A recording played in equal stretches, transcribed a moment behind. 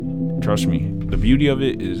trust me. The beauty of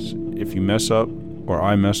it is if you mess up or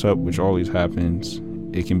I mess up, which always happens,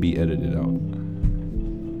 it can be edited out.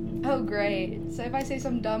 Oh, great. So if I say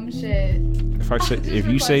some dumb shit, If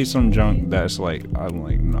you say some junk that's like, I'm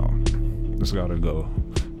like, no, this gotta go.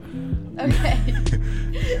 Okay.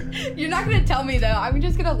 You're not gonna tell me though. I'm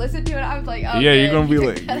just gonna listen to it. I was like, oh yeah, you're gonna be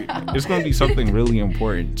like, it's gonna be something really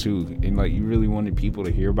important too, and like you really wanted people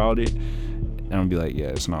to hear about it, and I'll be like, yeah,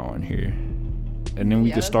 it's not on here, and then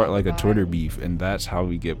we could start like a Twitter beef, and that's how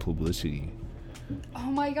we get publicity.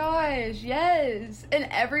 Oh my gosh, yes, and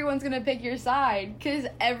everyone's gonna pick your side because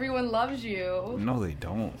everyone loves you. No, they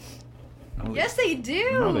don't. No, yes, they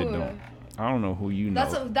do. No, they don't. I don't know who you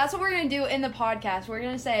know. That's what we're gonna do in the podcast. We're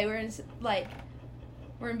gonna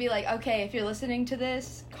be like, okay, if you're listening to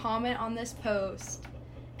this, comment on this post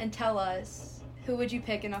and tell us who would you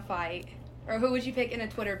pick in a fight, or who would you pick in a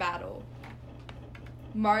Twitter battle,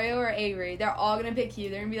 Mario or Avery. They're all gonna pick you.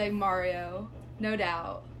 They're gonna be like, Mario, no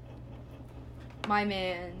doubt, my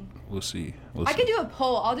man. We'll see. I could do a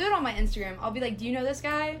poll. I'll do it on my Instagram. I'll be like, do you know this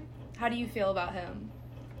guy? How do you feel about him?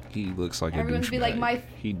 He looks like everyone's a douchebag. Be like,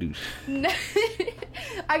 he douche.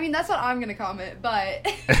 I mean, that's what I'm gonna comment, but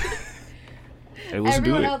hey, let's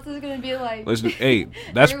everyone do it. else is gonna be like, hey,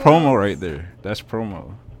 that's promo right there. That's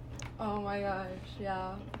promo. Oh my gosh,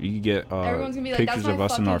 yeah. You can get everyone's gonna be like, pictures of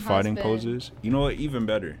us in our fighting husband. poses. You know what? Even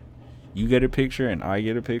better. You get a picture and I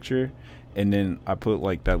get a picture, and then I put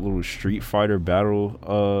like that little Street Fighter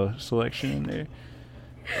battle selection in there.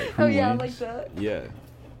 Like, oh yeah, like that. Yeah.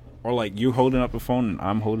 Or like you holding up a phone and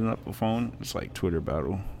I'm holding up a phone. It's like Twitter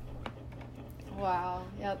battle. Wow.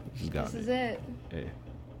 Yep. This is it. Yeah.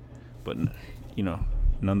 But you know,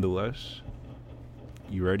 nonetheless,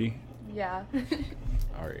 you ready? Yeah.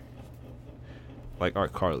 All right. Like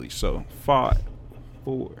Art Carly. So 5,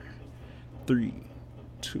 4, 3,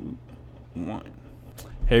 2, 1.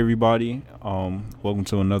 Hey everybody. Welcome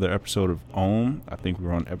to another episode of Ohm. I think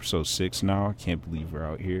we're on episode 6 now. I can't believe we're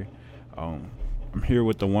out here. I'm here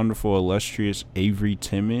with the wonderful, illustrious Avery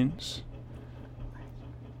Timmons.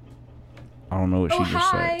 I don't know what she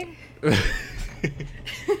just said.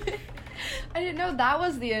 I didn't know that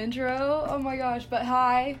was the intro. Oh my gosh, but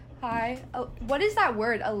hi. What is that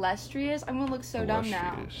word? Illustrious? I'm gonna look so dumb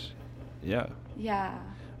now. Yeah. Yeah.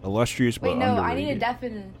 Illustrious, but underrated. I need a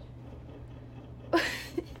definition.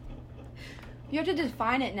 You have to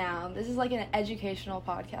define it now. This is like an educational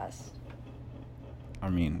podcast. I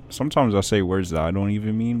mean, sometimes I say words that I don't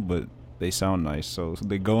even mean, but they sound nice, so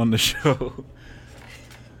they go on the show.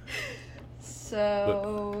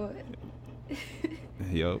 So...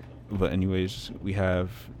 Yup. But anyways, we have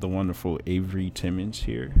the wonderful Avery Timmons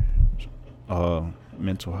here.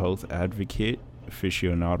 Mental health advocate,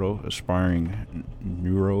 aficionado, aspiring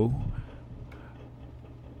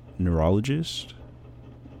neurologist.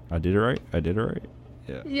 I did it right?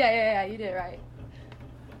 Yeah. Yeah, you did it right.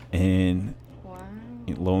 And...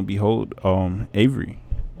 lo and behold, Avery,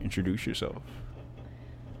 introduce yourself.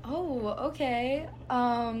 Oh, okay.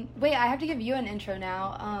 Wait, I have to give you an intro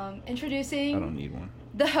now. Introducing... I don't need one.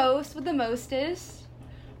 The host with the mostest,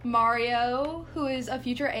 Mario, who is a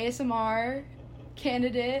future ASMR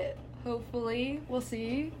candidate, hopefully. We'll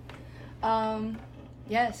see.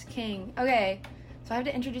 Yes, King. Okay, so I have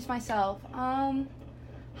to introduce myself.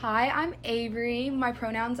 Hi, I'm Avery. My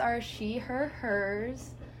pronouns are she, her, hers.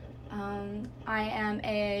 I am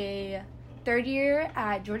a third year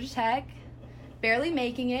at Georgia Tech, barely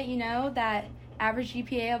making it, that average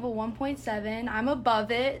GPA of a 1.7. I'm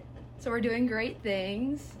above it, so we're doing great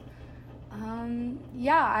things.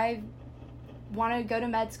 I want to go to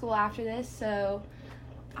med school after this, so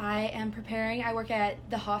I am preparing. I work at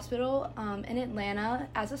the hospital in Atlanta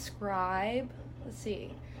as a scribe. Let's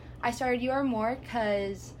see. I started UR More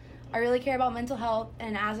because I really care about mental health,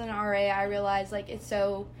 and as an RA, I realized it's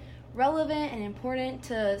so relevant and important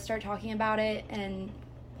to start talking about it and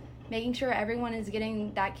making sure everyone is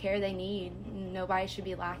getting that care they need. Nobody should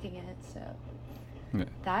be lacking it. So yeah.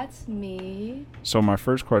 That's me. So my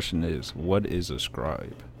first question is, what is a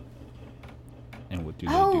scribe? And what do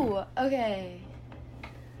they do? Oh, okay.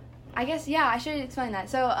 I guess, I should explain that.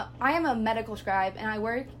 So I am a medical scribe, and I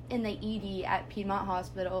work in the ED at Piedmont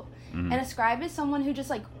Hospital. Mm-hmm. And a scribe is someone who just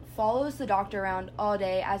follows the doctor around all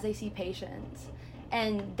day as they see patients.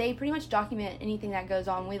 And they pretty much document anything that goes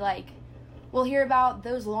on. We'll hear about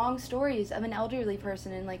those long stories of an elderly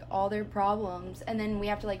person and all their problems, and then we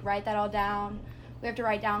have to write that all down. We have to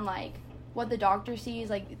write down what the doctor sees,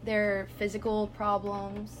 their physical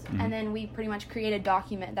problems, mm-hmm. and then we pretty much create a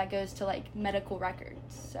document that goes to medical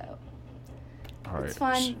records. So all right. It's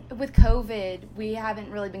fun. With COVID, we haven't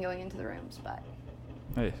really been going into the rooms, but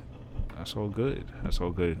hey, That's all good. That's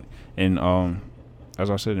all good. And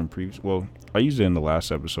as I said in previous, well, I used it in the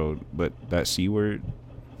last episode, but that C word,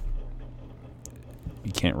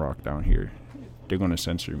 you can't rock down here. They're gonna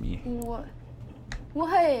censor me. What?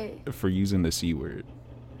 For using the C word.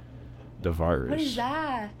 The virus. What is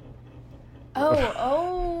that?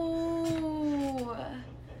 Oh.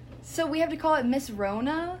 So we have to call it Miss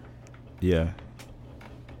Rona? Yeah.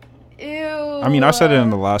 Ew. I mean, I said it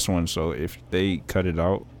in the last one, so if they cut it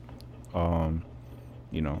out,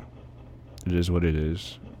 you know, it is what it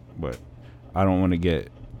is. But I don't want to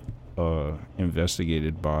get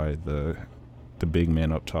investigated by the big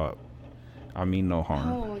man up top. I mean no harm.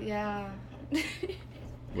 Oh, yeah.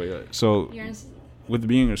 But yeah, so with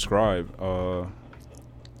being a scribe,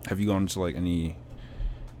 have you gone to like any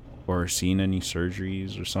or seen any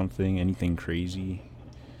surgeries or something? Anything crazy?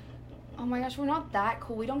 Oh my gosh, we're not that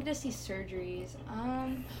cool. We don't get to see surgeries.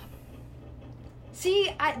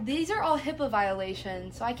 See, these are all HIPAA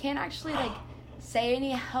violations, so I can't actually like say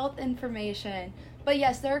any health information. But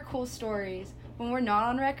yes, there are cool stories. When we're not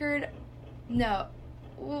on record, no.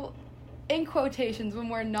 Well, in quotations, when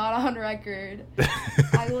we're not on record,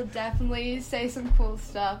 I will definitely say some cool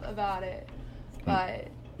stuff about it. But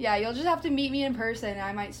yeah, you'll just have to meet me in person.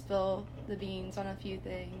 I might spill the beans on a few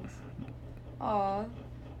things. Aw.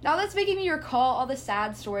 Now that's making me recall all the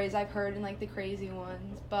sad stories I've heard and like the crazy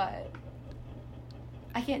ones, but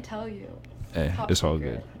I can't tell you. Hey, it's all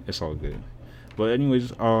good. It's all good. But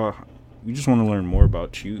anyways, we just want to learn more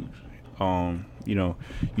about you. You know,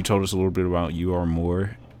 you told us a little bit about You Are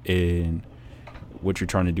More and what you're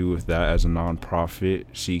trying to do with that as a nonprofit,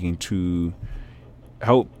 seeking to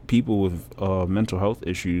help people with mental health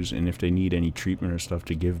issues, and if they need any treatment or stuff,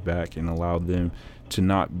 to give back and allow them to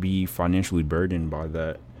not be financially burdened by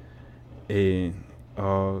that. And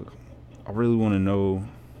I really want to know,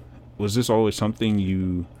 was this always something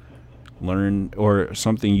you learned or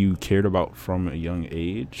something you cared about from a young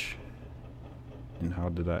age? And how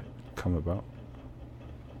did that come about?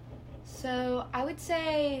 So I would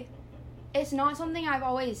say it's not something I've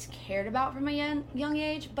always cared about from a young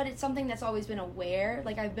age, but it's something that's always been aware.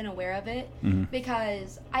 Like, I've been aware of it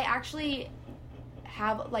because I actually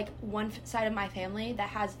have like one side of my family that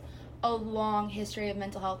has a long history of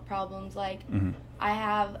mental health problems. Like, I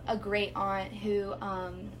have a great aunt who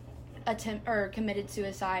committed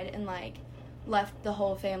suicide and like left the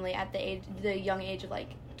whole family at the young age of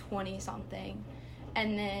like 20 something.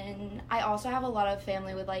 And then I also have a lot of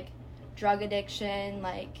family with like drug addiction,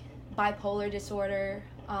 like bipolar disorder,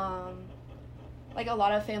 like a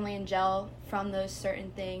lot of family in jail from those certain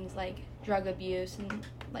things, like drug abuse and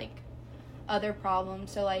like other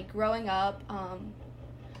problems. So like growing up,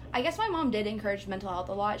 I guess my mom did encourage mental health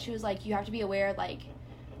a lot. She was like, you have to be aware, like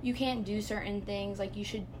you can't do certain things, like you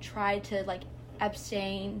should try to like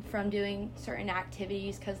abstain from doing certain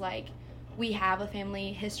activities because like we have a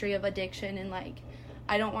family history of addiction, and like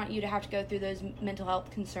I don't want you to have to go through those mental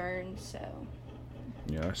health concerns. So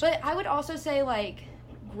yeah. But I would also say, like,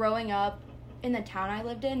 growing up in the town I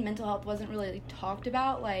lived in, mental health wasn't really talked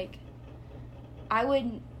about. Like, I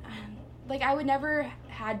would never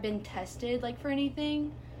had been tested, like, for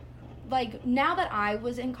anything. Like, now that I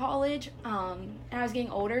was in college, and I was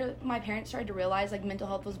getting older, my parents started to realize, like, mental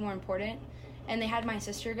health was more important. And they had my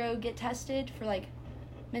sister go get tested for, like,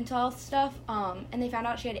 mental health stuff. And they found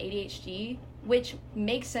out she had ADHD, which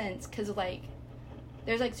makes sense because, like,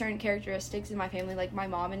 there's, like, certain characteristics in my family, like my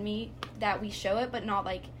mom and me, that we show it, but not,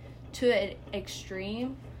 like, to an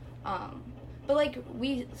extreme. But, like,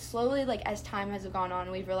 we slowly, like, as time has gone on,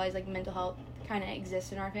 we've realized, like, mental health kind of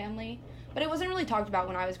exists in our family. But it wasn't really talked about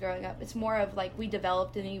when I was growing up. It's more of, like, we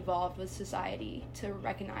developed and evolved with society to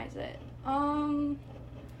recognize it.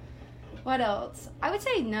 What else? I would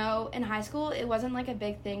say no. In high school, it wasn't, like, a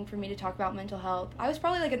big thing for me to talk about mental health. I was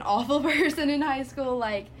probably, like, an awful person in high school.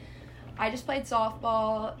 Like, I just played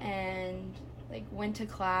softball and, like, went to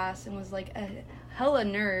class and was, like, a hella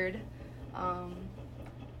nerd.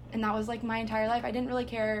 And that was, like, my entire life. I didn't really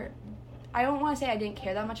care. I don't want to say I didn't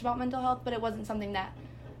care that much about mental health, but it wasn't something that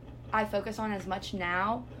I focus on as much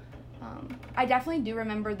now. I definitely do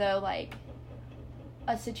remember, though, like,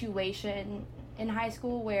 a situation in high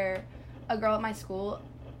school where a girl at my school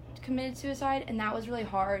committed suicide, and that was really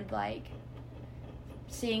hard, like,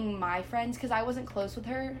 seeing my friends, because I wasn't close with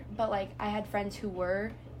her, but, like, I had friends who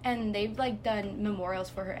were, and they've, like, done memorials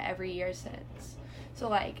for her every year since. So,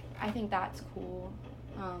 like, I think that's cool.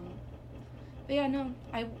 But, yeah, no,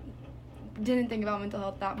 I didn't think about mental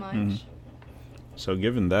health that much. So,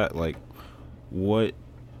 given that, like, what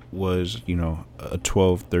was, you know, a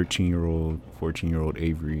 12, 13-year-old, 14-year-old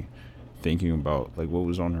Avery thinking about? Like, what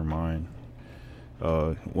was on her mind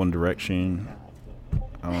One Direction.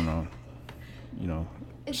 I don't know. You know,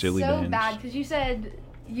 It's silly so bands. bad because you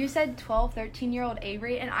said 12, 13-year-old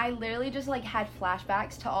Avery, and I literally just like had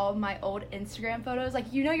flashbacks to all of my old Instagram photos.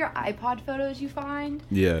 Like, you know, your iPod photos you find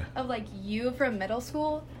Yeah. of like you from middle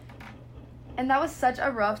school, and that was such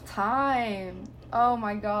a rough time. Oh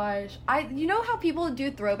my gosh, you know how people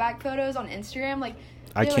do throwback photos on Instagram, like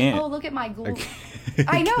I they're can't. like, oh, look at my I glue. can't.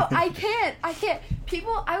 I know, I can't.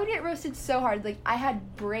 People, I would get roasted so hard. Like, I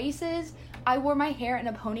had braces. I wore my hair in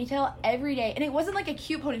a ponytail every day, and it wasn't like a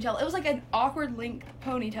cute ponytail. It was like an awkward link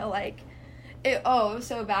ponytail. Like, it was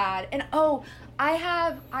so bad. And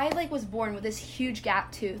I like was born with this huge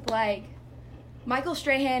gap tooth, like Michael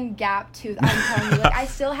Strahan gap tooth. I'm telling you, like I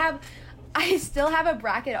still have a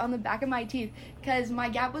bracket on the back of my teeth because my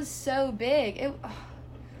gap was so big.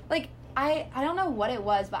 Like I don't know what it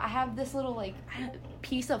was, but I have this little like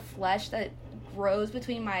piece of flesh that grows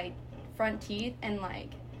between my front teeth, and like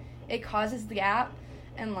it causes the gap,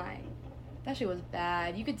 and like that shit was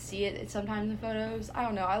bad. You could see it sometimes in photos. I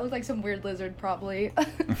don't know. I looked like some weird lizard probably.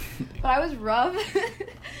 But I was rough.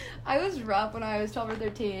 I was rough when I was 12 or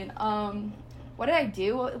 13. What did I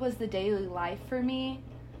do? What was the daily life for me?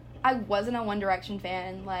 I wasn't a One Direction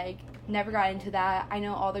fan. Like, never got into that. I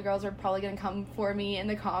know all the girls are probably going to come for me in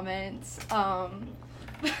the comments.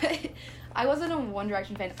 But I wasn't a One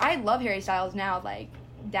Direction fan. I love Harry Styles now. Like,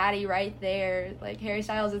 daddy right there. Like, Harry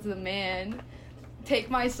Styles is the man.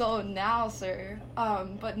 Take my soul now, sir.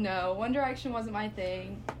 But no, One Direction wasn't my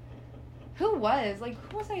thing. Who was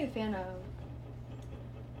I a fan of?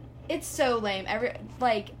 It's so lame.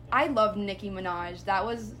 I loved Nicki Minaj. That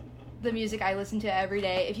was the music I listened to every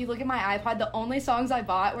day. If you look at my iPod, the only songs I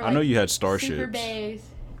bought were like, I know you had Starships. Super Bass.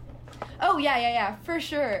 Oh, yeah, for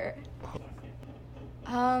sure.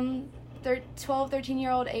 12,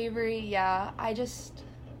 13-year-old Avery, yeah. I just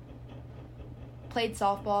played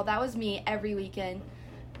softball. That was me every weekend.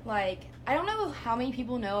 Like, I don't know how many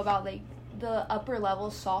people know about, like, the upper level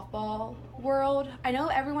softball world. I know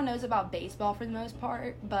everyone knows about baseball for the most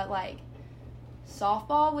part, but, like,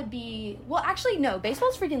 softball would be... Well, actually, no.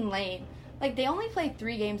 Baseball's freaking lame. Like, they only play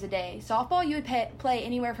 3 games a day. Softball, you would play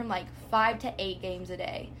anywhere from, like, 5 to 8 games a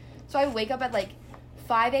day. So I would wake up at, like,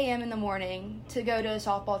 5 a.m. in the morning to go to a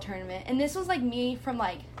softball tournament. And this was, like, me from,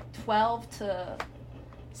 like, 12 to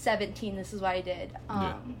 17. This is what I did.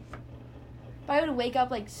 Yeah. But I would wake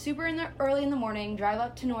up, like, super early in the morning, drive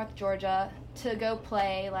up to North Georgia to go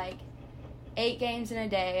play, like, 8 games in a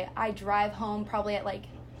day. I drive home probably at, like,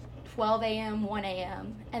 12 a.m., 1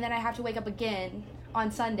 a.m., and then I have to wake up again on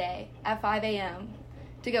Sunday at 5 a.m.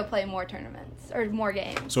 to go play more tournaments, or more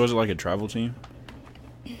games. So was it like a travel team?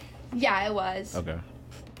 Yeah, it was. Okay.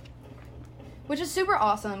 Which is super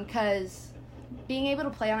awesome, because being able to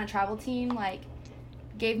play on a travel team, like,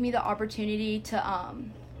 gave me the opportunity to,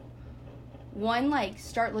 one, like,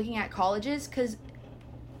 start looking at colleges, because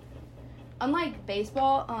unlike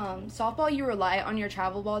baseball, softball, you rely on your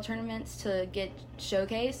travel ball tournaments to get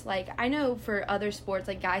showcased. Like, I know for other sports,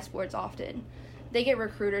 like guy sports often, they get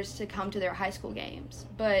recruiters to come to their high school games.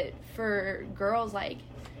 But for girls, like,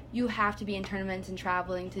 you have to be in tournaments and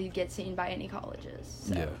traveling to get seen by any colleges.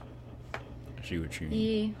 So. Yeah. I see what you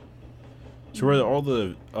mean. Yeah. So were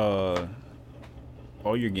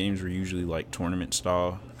all your games were usually like tournament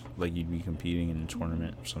style? Like you'd be competing in a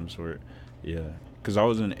tournament of some sort? Yeah. Because I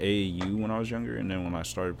was in AAU when I was younger, and then when I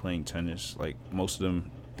started playing tennis, like most of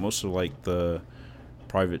like the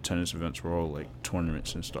private tennis events were all like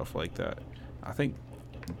tournaments and stuff like that. I think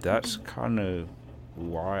that's kind of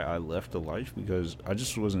why I left the life, because I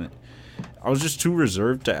was just too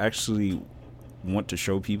reserved to actually want to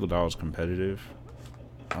show people that I was competitive.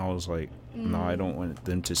 I was like, no, I don't want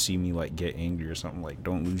them to see me like get angry or something, like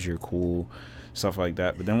don't lose your cool, stuff like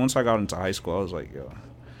that. But then once I got into high school, I was like, yo,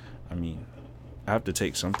 I mean, I have to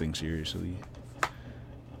take something seriously.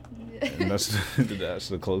 And that's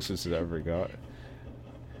the closest it ever got.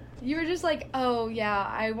 You were just like, oh yeah,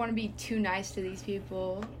 I want to be too nice to these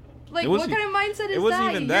people. Like, what kind of mindset is that? It wasn't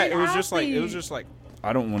even that. It was just athlete. like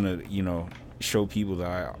I don't want to, show people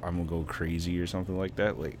that I'm gonna go crazy or something like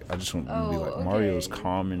that. Like, I just want to be like, okay. Mario's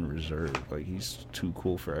calm and reserved. Like, he's too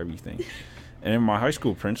cool for everything. And then my high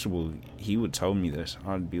school principal, he would tell me this.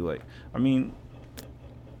 I'd be like, I mean,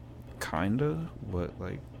 kinda, but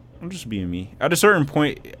like, I'm just being me. At a certain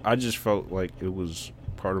point, I just felt like it was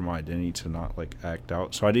part of my identity to not like act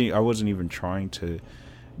out. So I wasn't even trying to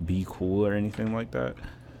be cool or anything like that.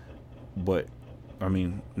 But I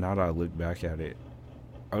mean, now that I look back at it,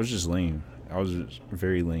 I was just lame. I was just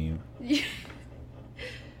very lame.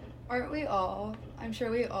 Aren't we all? I'm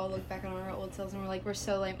sure we all look back on our old selves and we're like, we're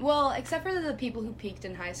so lame. Well, except for the people who peaked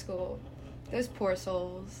in high school. Those poor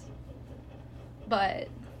souls. But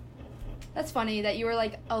that's funny that you were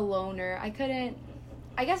like a loner. I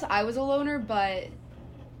guess I was a loner, but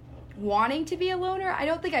wanting to be a loner, I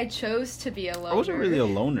don't think I chose to be a loner. I wasn't really a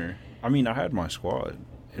loner. I mean, I had my squad,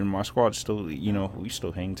 and my squad still, we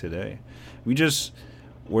still hang today.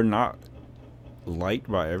 We're not liked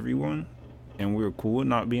by everyone, and we were cool with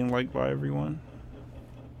not being liked by everyone.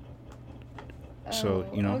 So,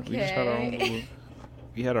 okay.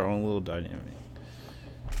 we had our own little dynamic.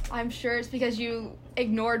 I'm sure it's because you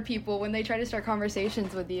ignored people when they try to start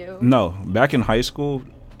conversations with you. No, back in high school,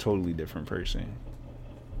 totally different person.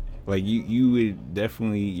 Like, you would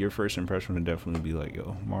definitely, your first impression would definitely be like,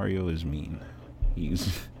 yo, Mario is mean.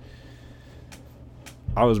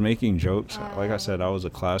 I was making jokes. Like I said, I was a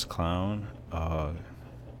class clown.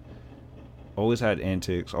 Always had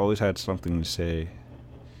antics, always had something to say.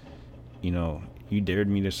 You dared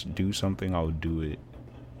me to do something, I would do it.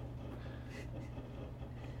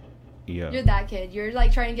 Yeah. You're that kid. You're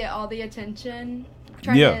like trying to get all the attention,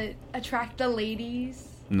 trying to attract the ladies.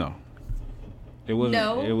 No. It wasn't.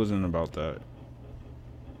 No? It wasn't about that.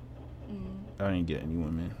 I didn't get any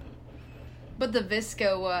women. But the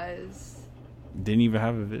Visco was. Didn't even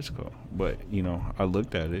have a Visco, but I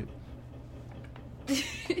looked at it.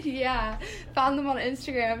 Yeah, found them on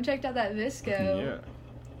Instagram. Checked out that Visco. Yeah.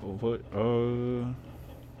 What?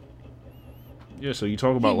 Yeah. So you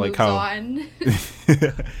talk about he like how. On.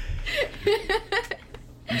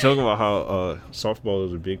 You talk about how softball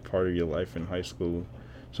is a big part of your life in high school.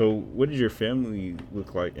 So what did your family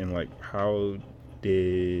look like, and like how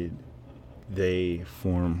did they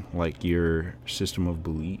form like your system of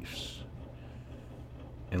beliefs,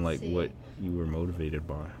 and like what you were motivated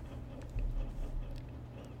by?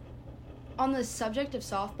 On the subject of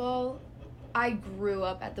softball, I grew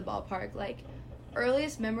up at the ballpark. Like,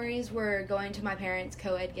 earliest memories were going to my parents'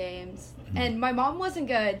 co-ed games. Mm-hmm. And my mom wasn't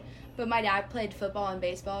good, but my dad played football and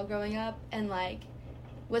baseball growing up and, like,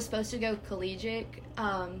 was supposed to go collegiate,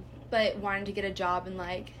 but wanted to get a job and,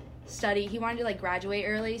 like, study. He wanted to, like, graduate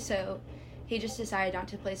early, so he just decided not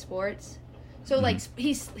to play sports. So, like,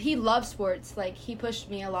 he loves sports. Like, he pushed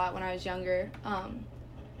me a lot when I was younger.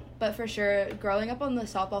 But for sure, growing up on the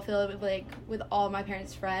softball field with all my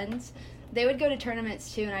parents' friends, they would go to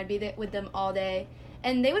tournaments too, and I'd be there with them all day.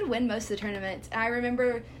 And they would win most of the tournaments. And I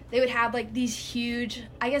remember they would have like these huge,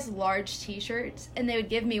 I guess large t-shirts, and they would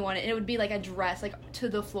give me one, and it would be like a dress, like to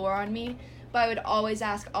the floor on me. But I would always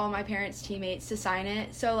ask all my parents' teammates to sign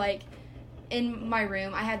it. So like in my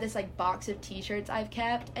room, I had this like box of t-shirts I've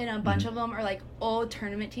kept, and a bunch of them are like old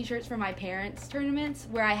tournament t-shirts from my parents' tournaments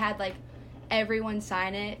where I had like everyone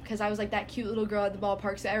sign it, because I was like that cute little girl at the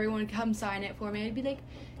ballpark, so everyone would come sign it for me. I'd be like,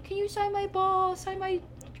 can you sign my ball, sign my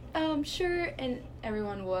shirt, and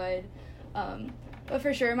everyone would. But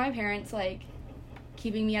for sure, my parents, like,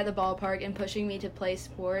 keeping me at the ballpark and pushing me to play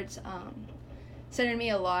sports centered me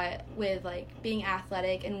a lot with, like, being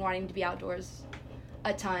athletic and wanting to be outdoors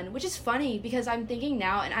a ton, which is funny because I'm thinking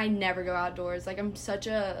now, and I never go outdoors. Like, I'm such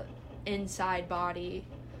a inside body.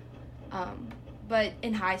 But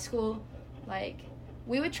in high school, like,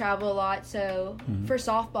 we would travel a lot, so for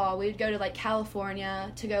softball, we would go to, like,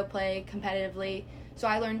 California to go play competitively, so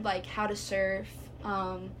I learned, like, how to surf.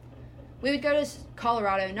 We would go to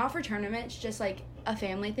Colorado, not for tournaments, just, like, a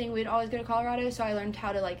family thing. We'd always go to Colorado, so I learned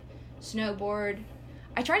how to, like, snowboard.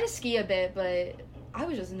 I tried to ski a bit, but I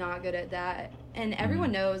was just not good at that, and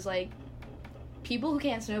everyone knows, like, people who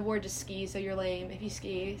can't snowboard just ski, so you're lame if you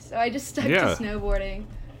ski, so I just stuck to snowboarding.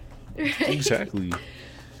 Right? Exactly.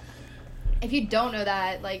 If you don't know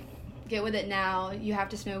that, like, get with it now. You have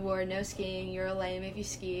to snowboard, no skiing. You're a lame if you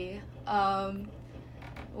ski.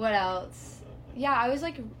 What else? Yeah,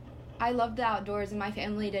 I loved the outdoors, and my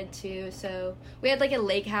family did too. So we had, like, a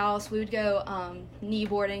lake house. We would go knee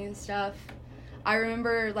boarding and stuff. I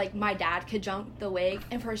remember, like, my dad could jump the wake,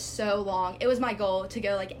 and for so long, it was my goal to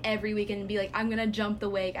go, like, every weekend and be like, I'm going to jump the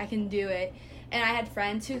wake. I can do it. And I had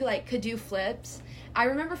friends who, like, could do flips. I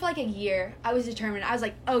remember for, like, a year, I was determined. I was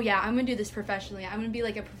like, oh, yeah, I'm going to do this professionally. I'm going to be,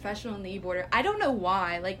 like, a professional knee boarder. I don't know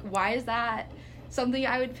why. Like, why is that something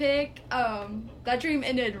I would pick? That dream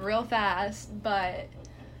ended real fast, but...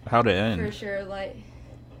 How'd it end? For sure, like...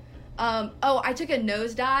 I took a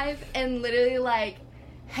nosedive and literally, like,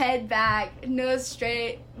 head back, nose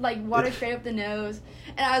straight, like, water straight up the nose.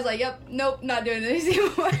 And I was like, yep, nope, not doing this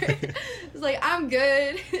anymore. I was like, I'm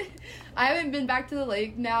good. I haven't been back to the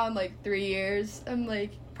lake now in, like, 3 years. I'm,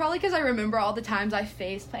 like, probably because I remember all the times I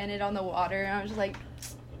face planted on the water, and I was just like,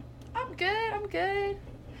 I'm good.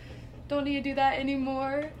 Don't need to do that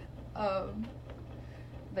anymore. But,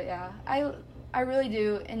 yeah, I really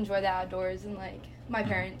do enjoy the outdoors and, like, my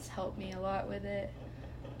parents helped me a lot with it.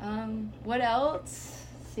 What else?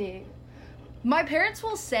 Let's see. My parents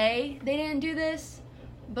will say they didn't do this,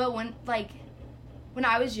 but when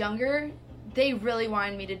I was younger, they really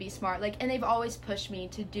wanted me to be smart. And they've always pushed me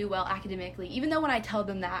to do well academically. Even though when I tell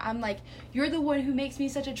them that, I'm like, you're the one who makes me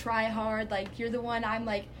such a try-hard. You're the one I'm,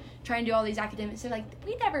 trying to do all these academics. They're like,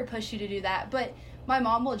 we never pushed you to do that. But my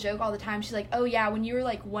mom will joke all the time. She's like, oh, yeah, when you were,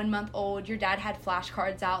 1 month old, your dad had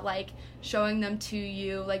flashcards out, showing them to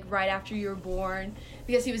you, right after you were born,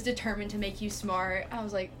 because he was determined to make you smart. I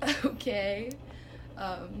was like, okay.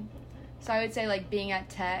 So I would say, being at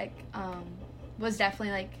Tech was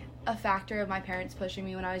definitely, a factor of my parents pushing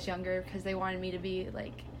me when I was younger, because they wanted me to be,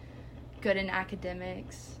 good in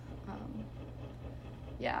academics.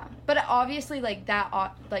 Yeah. But obviously,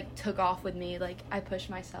 that, took off with me. I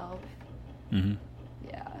pushed myself. Mm-hmm.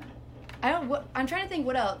 Yeah. I'm trying to think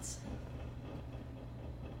what else.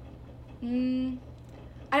 I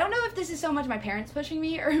don't know if this is so much my parents pushing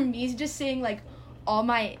me or me just seeing, all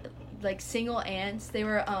my, single aunts. They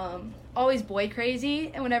were, always boy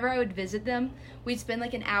crazy, and whenever I would visit them, we'd spend,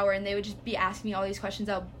 an hour, and they would just be asking me all these questions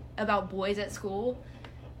about boys at school,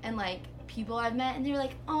 and, people I've met, and they were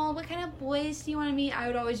like, oh, what kind of boys do you want to meet? I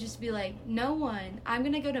would always just be like, no one. I'm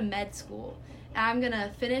going to go to med school, and I'm going to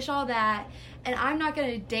finish all that, and I'm not going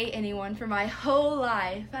to date anyone for my whole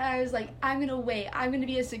life. And I was like, I'm going to wait. I'm going to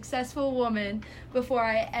be a successful woman before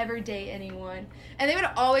I ever date anyone. And they would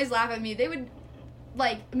always laugh at me. They would,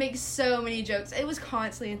 make so many jokes. It was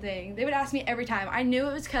constantly a thing. They would ask me every time. I knew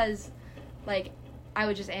it was because, I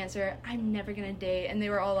would just answer, I'm never going to date. And they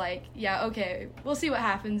were all like, yeah, okay, we'll see what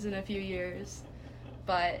happens in a few years.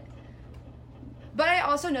 But I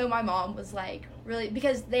also know my mom was, really,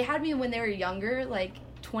 because they had me when they were younger,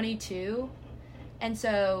 22. And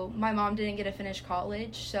so my mom didn't get to finish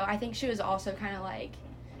college. So I think she was also kind of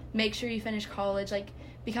make sure you finish college,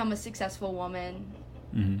 become a successful woman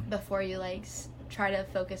before you, try to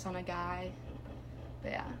focus on a guy.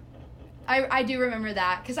 But yeah. I do remember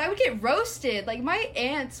that, because I would get roasted. My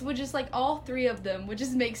aunts would just, all three of them would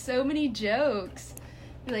just make so many jokes.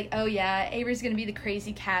 Be like, oh yeah, Avery's gonna be the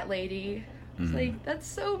crazy cat lady. It's that's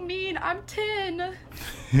so mean. I'm 10.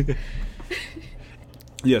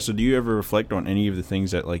 Yeah, so do you ever reflect on any of the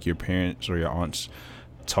things that, your parents or your aunts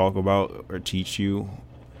talk about or teach you?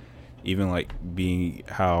 Even, being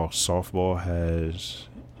how softball has,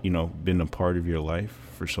 been a part of your life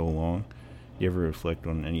for so long? You ever reflect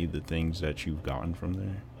on any of the things that you've gotten from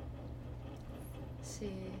there? Let's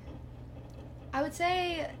see. I would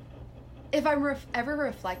say if I'm ever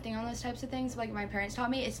reflecting on those types of things, my parents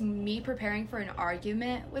taught me, it's me preparing for an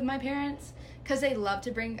argument with my parents, because they love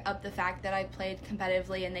to bring up the fact that I played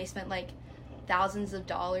competitively and they spent, thousands of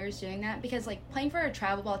dollars doing that, because, playing for a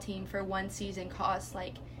travel ball team for one season costs,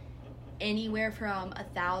 anywhere from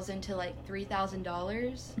 $1,000 to,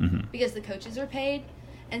 $3,000, because the coaches are paid.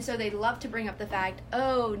 And so they love to bring up the fact,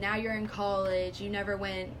 oh, now you're in college, you never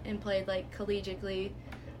went and played, collegiately,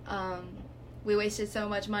 we wasted so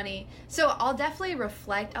much money. So I'll definitely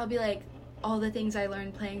reflect. I'll be like, all the things I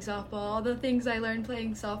learned playing softball,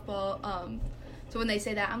 so when they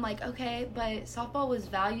say that, I'm like, okay, but softball was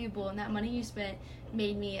valuable, and that money you spent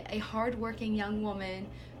made me a hardworking young woman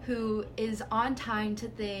who is on time to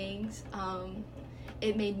things.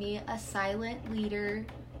 It made me a silent leader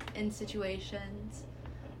in situations.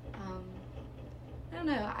 I don't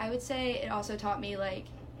know. I would say it also taught me,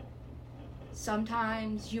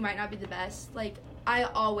 sometimes you might not be the best. I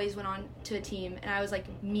always went on to a team, and I was,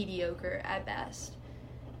 mediocre at best.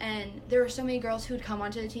 And there were so many girls who would come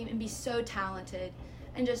onto the team and be so talented.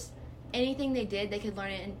 And just anything they did, they could learn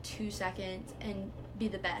it in 2 seconds and be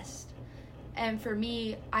the best. And for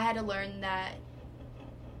me, I had to learn that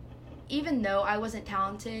even though I wasn't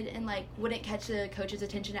talented and, wouldn't catch the coach's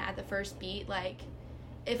attention at the first beat,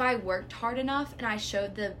 if I worked hard enough and I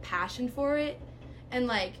showed the passion for it, and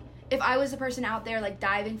if I was the person out there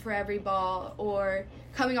diving for every ball or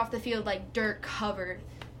coming off the field dirt covered,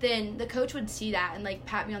 then the coach would see that and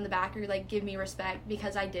pat me on the back or give me respect,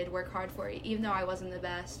 because I did work hard for it even though I wasn't the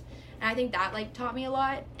best. And I think that taught me a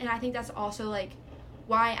lot. And I think that's also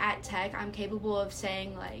why at Tech I'm capable of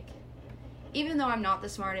saying even though I'm not the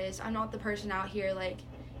smartest, I'm not the person out here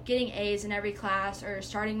getting A's in every class or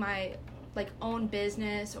starting my own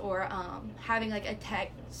business or having a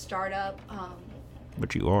tech startup.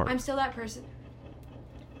 But you are. I'm still that person.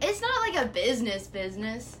 It's not a business.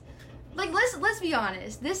 Let's be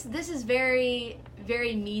honest. This is very,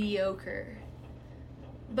 very mediocre.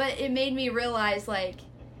 But it made me realize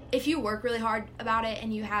if you work really hard about it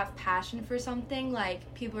and you have passion for something,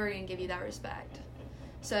 people are gonna give you that respect.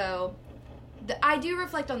 So I do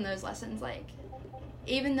reflect on those lessons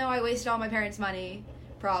even though I wasted all my parents' money,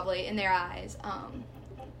 probably, in their eyes,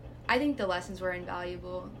 I think the lessons were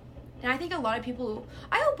invaluable. And I think I hope a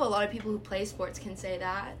lot of people who play sports can say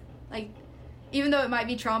that. Like, even though it might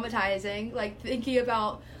be traumatizing, like, thinking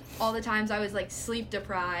about all the times I was, like, sleep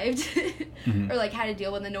deprived or, like, had to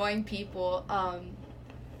deal with annoying people,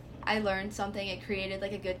 I learned something. It created,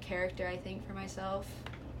 like, a good character, I think, for myself.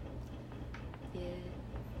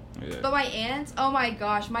 Yeah. But my aunts, oh my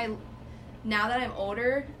gosh, now that I'm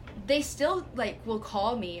older, they still, like, will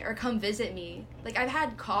call me or come visit me. Like, I've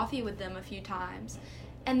had coffee with them a few times,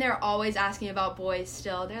 and they're always asking about boys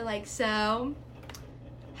still. They're like, so,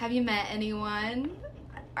 have you met anyone?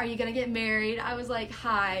 Are you gonna get married? I was like,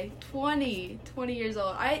 hi, 20 years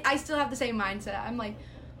old. I still have the same mindset. I'm like,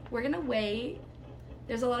 we're gonna wait.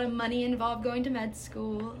 There's a lot of money involved going to med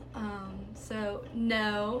school, so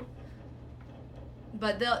no.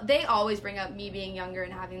 But they always bring up me being younger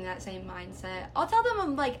and having that same mindset. I'll tell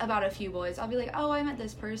them, like, about a few boys. I'll be like, oh, I met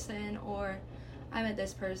this person, or I met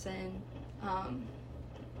this person.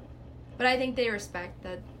 But I think they respect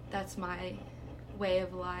that that's my way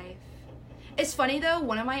of life. It's funny, though,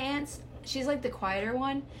 one of my aunts, she's, like, the quieter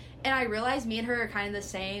one, and I realize me and her are kind of the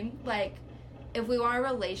same. Like, if we want a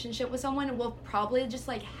relationship with someone, we'll probably just,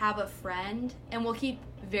 like, have a friend, and we'll keep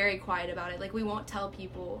very quiet about it. Like, we won't tell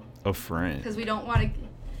people. A friend? Because we don't want to...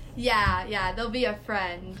 Yeah, they'll be a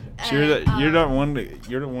friend. So you're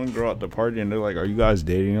the one girl at the party, and they're like, are you guys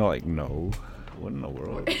dating? You're like, no. What in the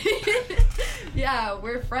world? Yeah,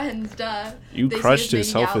 we're friends, duh. You crushed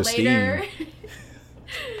his self-esteem.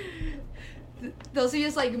 They'll see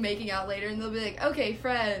us, like, making out later, and they'll be like, okay,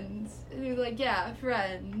 friends. And we'll be like, yeah,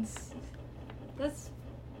 friends. That's...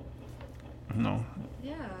 No.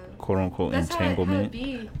 Yeah. Quote-unquote entanglement. That's how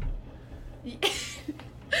it be.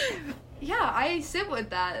 Yeah, I sit with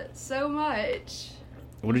that so much.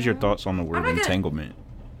 What is your thoughts on the word entanglement?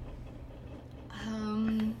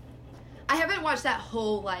 I haven't watched that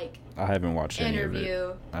whole, like, I haven't watched interview. Any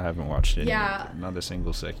of it. I haven't watched it. Yeah. Not a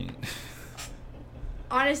single second.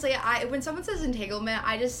 Honestly, when someone says entanglement,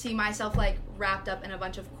 I just see myself, like, wrapped up in a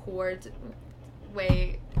bunch of cords.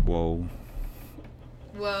 Wait. Whoa,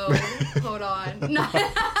 hold on. No.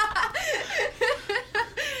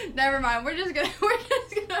 Never mind. We're just gonna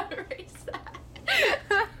erase that.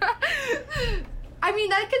 I mean,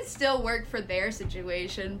 that could still work for their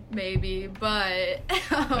situation, maybe, but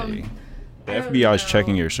hey, the FBI's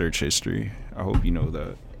checking your search history. I hope you know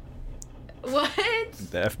that. What?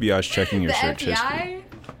 The FBI's checking your search FBI? history.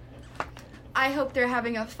 I hope they're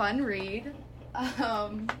having a fun read.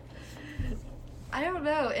 I don't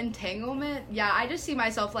know. Entanglement? Yeah, I just see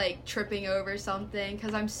myself, like, tripping over something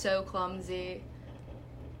because I'm so clumsy.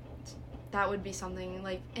 That would be something,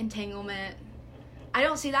 like, entanglement. I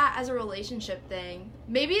don't see that as a relationship thing.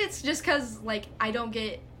 Maybe it's just because, like, I'm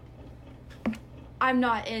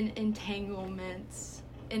not in entanglements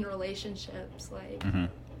in relationships, like... Mm-hmm.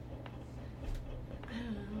 I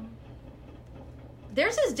don't know.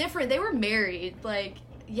 Theirs is different. They were married. Like,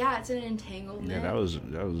 yeah, it's an entanglement. Yeah, that was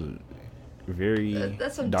very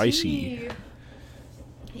that's some dicey.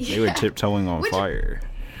 Yeah. They were tiptoeing on fire.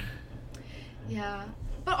 Yeah.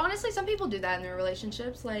 But honestly, some people do that in their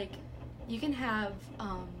relationships. Like, you can have,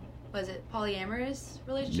 polyamorous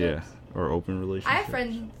relationships? Yeah, or open relationships. I have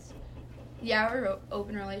friends, or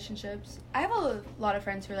open relationships. I have a lot of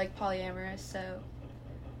friends who are, like, polyamorous, so,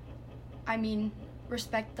 I mean,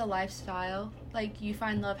 respect the lifestyle. Like, you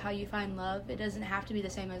find love how you find love. It doesn't have to be the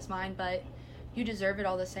same as mine, but you deserve it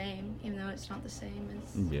all the same, even though it's not the same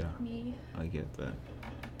as me. I get that.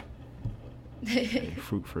 Hey,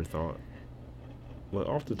 fruit for thought. Well,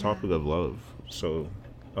 off the topic of love, so,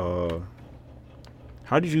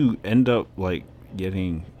 how did you end up, like,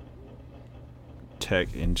 getting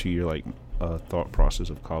tech into your, like, thought process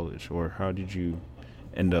of college? Or how did you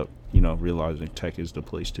end up, realizing tech is the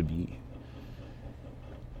place to be?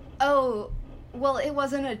 Oh, well, it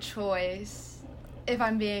wasn't a choice, if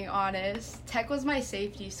I'm being honest. Tech was my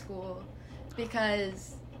safety school,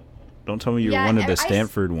 because... Don't tell me you're one of the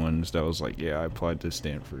Stanford ones that was like, I applied to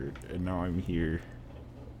Stanford, and now I'm here.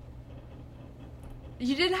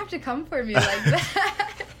 You didn't have to come for me like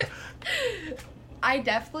that. I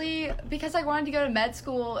definitely, because I wanted to go to med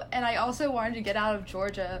school, and I also wanted to get out of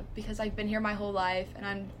Georgia, because I've been here my whole life, and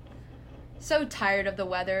I'm so tired of the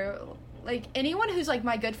weather. Like, anyone who's, like,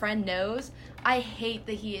 my good friend knows, I hate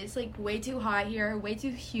the heat. It's, like, way too hot here, way too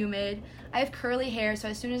humid. I have curly hair, so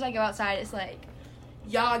as soon as I go outside, it's, like,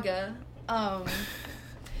 yaga. But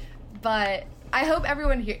I hope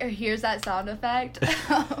everyone hears that sound effect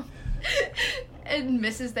and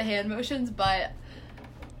misses the hand motions, but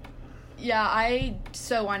Yeah, I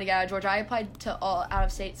so wanted to get out of Georgia. I applied to all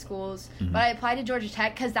out-of-state schools, but I applied to Georgia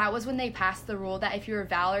Tech because that was when they passed the rule that if you were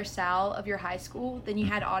Val or Sal of your high school, then you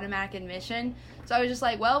had automatic admission. So I was just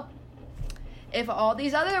like, well, if all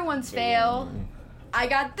these other ones fail, I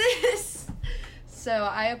got this. So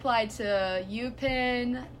I applied to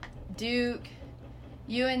UPenn, Duke,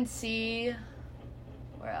 UNC,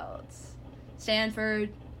 where else?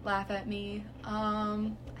 Stanford, laugh at me.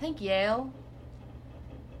 I think Yale.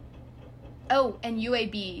 Oh, and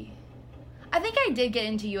UAB. I think I did get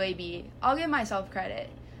into UAB. I'll give myself credit.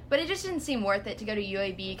 But it just didn't seem worth it to go to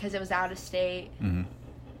UAB because it was out of state. Mm-hmm.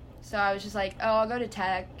 So I was just like, oh, I'll go to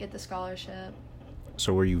Tech, get the scholarship.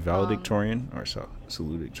 So were you valedictorian or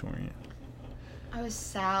salutatorian? I was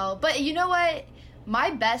Sal. But you know what? My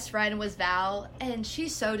best friend was Val, and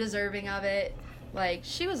she's so deserving of it. Like,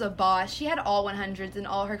 she was a boss. She had all 100s in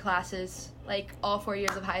all her classes, like, all 4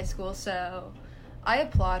 years of high school. So I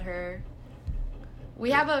applaud her. We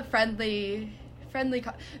have a friendly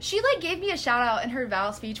she like gave me a shout out in her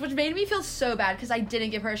Val speech, which made me feel so bad because I didn't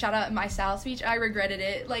give her a shout out in my Sal speech. I regretted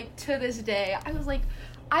it, like, to this day. I was like,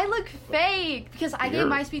 I look fake because I gave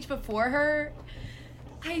my speech before her.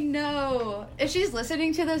 I know. If she's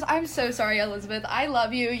listening to this, I'm so sorry, Elizabeth. I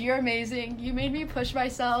love you. You're amazing. You made me push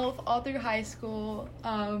myself all through high school.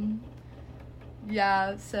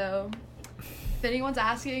 Yeah, so if anyone's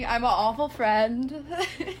asking, I'm an awful friend.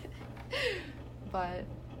 But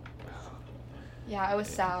yeah, I was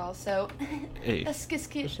Sal, so hey,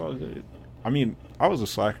 it's all good. I mean, I was a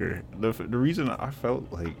slacker. The reason I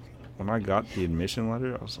felt like when I got the admission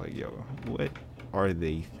letter, I was like, yo, what are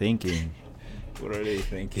they thinking? What are they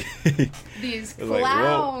thinking? These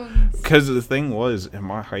clowns. Because the thing was, in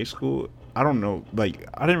my high school, I don't know, like,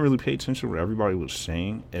 I didn't really pay attention to what everybody was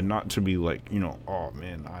saying, and not to be like, you know, oh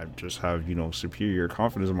man, I just have, you know, superior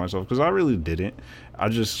confidence in myself, because I really didn't. I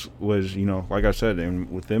just was, you know, like I said, and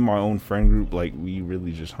within my own friend group, like, we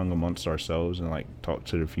really just hung amongst ourselves and, like, talked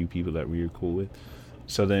to the few people that we were cool with.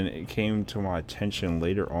 So then it came to my attention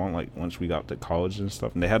later on, like, once we got to college and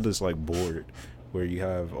stuff, and they had this, like, board where you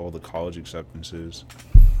have all the college acceptances,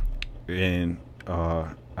 and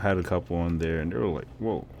I had a couple on there, and they were like,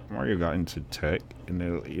 whoa, Mario got into Tech, and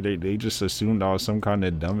they just assumed I was some kind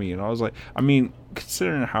of dummy, and I was like, I mean,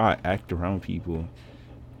 considering how I act around people,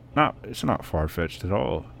 it's not far-fetched at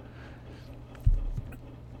all.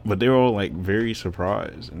 But they were all like very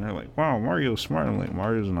surprised, and they're like, wow, Mario's smart. I'm like,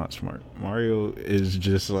 Mario's not smart. Mario is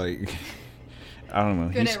just like, I don't know,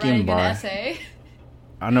 good at writing an essay.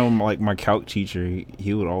 I know, like, my calc teacher,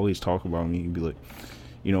 he would always talk about me. He'd be like,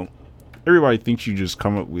 you know, everybody thinks you just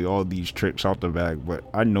come up with all these tricks out the bag, but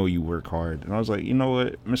I know you work hard. And I was like, you know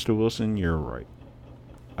what, Mr. Wilson, you're right.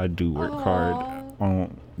 I do work hard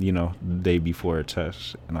on, you know, the day before a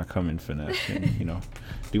test, and I come in finesse and, you know,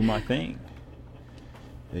 do my thing.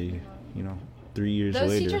 They, you know, 3 years later,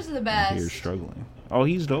 those teachers are the best. I'm here struggling. Oh,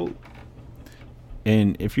 he's dope.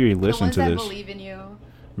 And if you're listening to this, the ones that believe in you.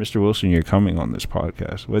 Mr. Wilson, you're coming on this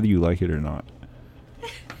podcast, whether you like it or not.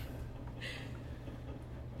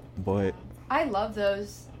 But I love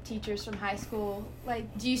those teachers from high school.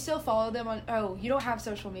 Like, do you still follow them on? Oh, you don't have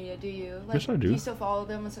social media, do you? Like, yes, I do. Do you still follow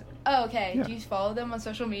them on? Oh, okay. Yeah. Do you follow them on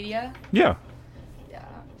social media? Yeah. Yeah,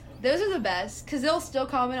 those are the best because they'll still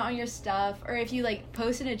comment on your stuff, or if you like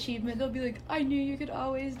post an achievement, they'll be like, "I knew you could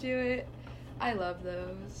always do it." I love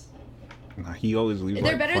those. Nah, he always leaves.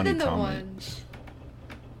 They're like, better funny than the comments. ones.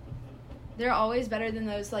 They're always better than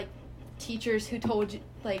those, like, teachers who told you,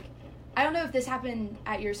 like, I don't know if this happened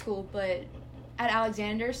at your school, but at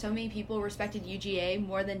Alexander, so many people respected UGA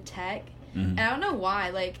more than Tech. Mm-hmm. And I don't know why.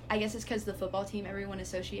 Like, I guess it's because the football team, everyone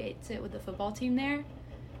associates it with the football team there.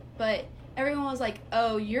 But everyone was like,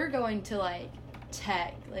 oh, you're going to, like,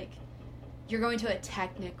 Tech. Like, you're going to a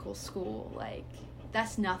technical school. Like,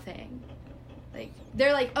 that's nothing. Like,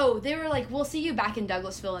 they're like, oh, they were like, we'll see you back in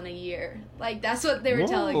Douglasville in a year. Like, that's what they were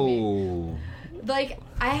telling me. Like,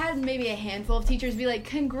 I had maybe a handful of teachers be like,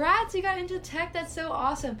 congrats, you got into Tech, that's so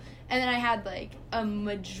awesome. And then I had, like, a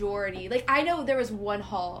majority. Like, I know there was one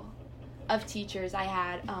hall of teachers I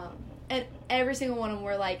had, and every single one of them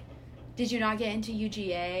were like, did you not get into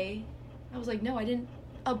UGA? I was like, no, I didn't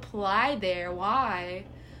apply there. Why?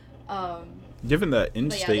 Given that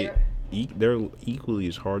in-state... they're equally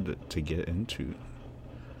as hard to get into.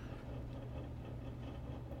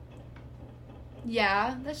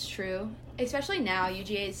 Yeah, that's true. Especially now,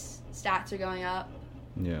 UGA's stats are going up.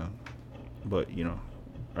 Yeah. But, you know,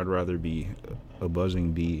 I'd rather be a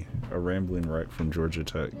buzzing bee, a rambling wreck from Georgia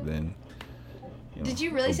Tech than, you know, did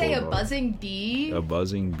you really say a buzzing bee? A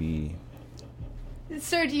buzzing bee.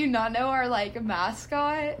 Sir, do you not know our, like,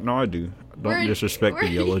 mascot? No, I do. Don't disrespect the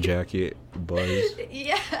Yellow Jacket buzz.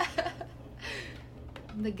 Yeah.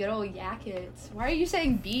 The good old Yakets. Why are you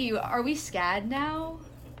saying bee? Are we SCAD now?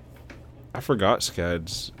 I forgot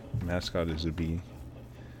SCAD's mascot is a bee.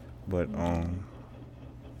 But,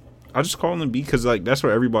 I just call them bee because, like, that's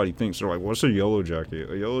what everybody thinks. They're like, what's a Yellow Jacket?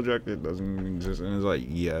 A Yellow Jacket doesn't even exist. And it's like,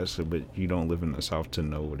 yes, but you don't live in the South to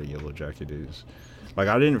know what a Yellow Jacket is. Like,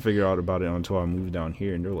 I didn't figure out about it until I moved down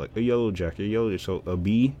here. And they're like, a Yellow Jacket, so a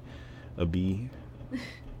bee. And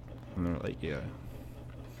they're like, yeah.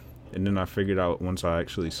 And then I figured out once I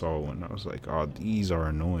actually saw one, I was like, oh, these are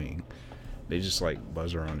annoying. They just, like,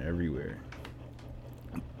 buzz around everywhere.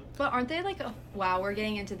 But aren't they like a... Wow, we're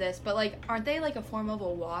getting into this. But, like, aren't they like a form of a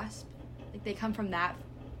wasp? Like, they come from that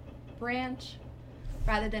branch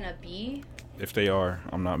rather than a bee? If they are,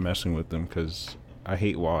 I'm not messing with them because I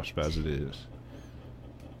hate wasp as it is.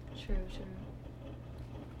 True.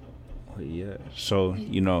 But yeah. So,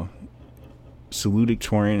 you know,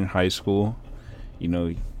 salutatorian in high school, you know,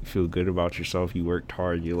 you feel good about yourself. You worked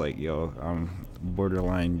hard. You're like, yo, I'm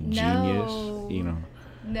borderline genius, you know.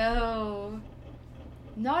 No.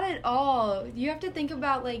 Not at all. You have to think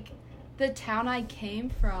about, like, the town I came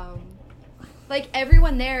from. Like,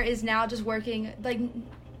 everyone there is now just working, like,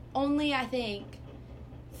 only, I think,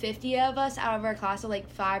 50 of us out of our class of, like,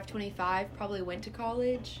 525 probably went to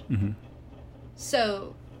college. Mm-hmm.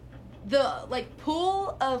 So, the, like,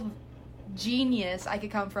 pool of genius I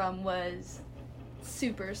could come from was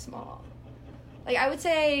super small. Like, I would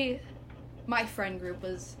say my friend group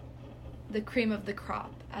was the cream of the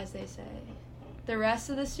crop, as they say. The rest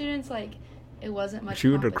of the students, like, it wasn't much.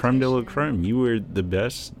 You were the creme de la creme. You were the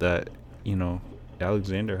best that, you know,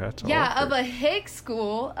 Alexander had to offer. Yeah, of a Hicks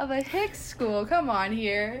school. Come on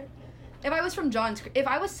here. If I was from if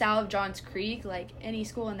I was south of Johns Creek, like any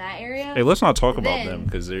school in that area. Hey, let's not talk about them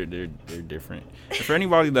because they're different. For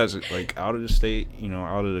anybody that's like out of the state, you know,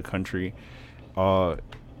 out of the country,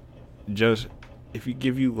 just if you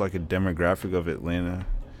give you like a demographic of Atlanta,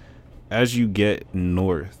 as you get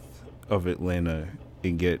north of Atlanta,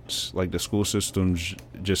 it gets like the school systems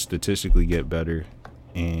just statistically get better,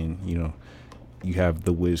 and you know you have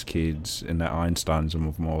the whiz kids and the Einsteins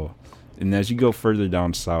of them all. And as you go further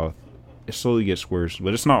down south, it slowly gets worse.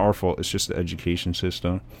 But it's not our fault. It's just the education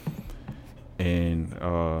system. And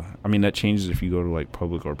I mean that changes if you go to like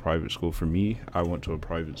public or private school. For me, I went to a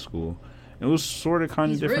private school. It was sort of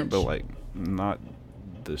kind of different, rich. but like not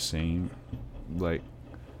the same. Like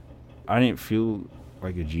I didn't feel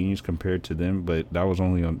like a genius compared to them, but that was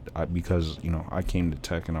only because, you know, I came to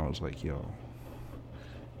tech and I was like, yo,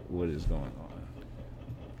 what is going on?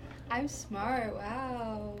 I'm smart.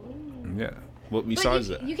 Wow. Yeah. Well, besides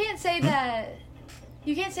that, you can't say that.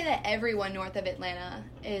 You can't say that everyone north of Atlanta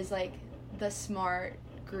is like the smart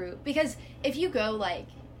group, because if you go like,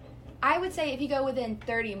 I would say if you go within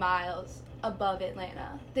 30 miles above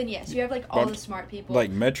Atlanta, then yes, you have like all the smart people. Like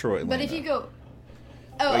Metro Atlanta. But if you go,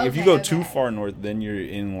 if you go too far north, then you're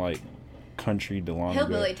in like country Delano.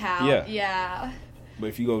 Hillbilly town. Yeah. But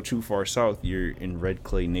if you go too far south, you're in Red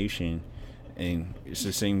Clay Nation, and it's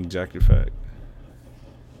the same exact effect.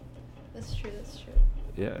 That's true.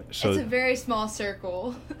 Yeah. So it's a very small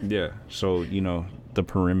circle. Yeah. So, you know, the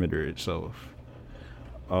perimeter itself.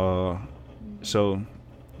 So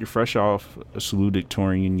you're fresh off a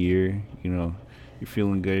salutatorian year, you know, you're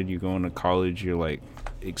feeling good, you're going to college, you're like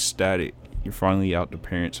ecstatic. You're finally out the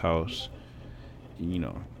parents' house. You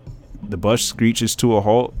know, the bus screeches to a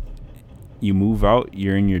halt. You move out,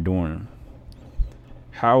 you're in your dorm.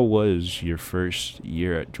 How was your first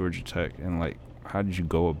year at Georgia Tech, and like how did you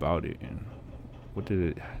go about it, and what did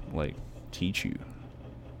it like teach you?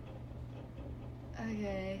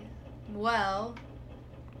 Okay. Well,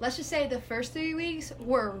 let's just say the first 3 weeks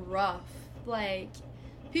were rough. Like,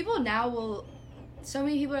 people now so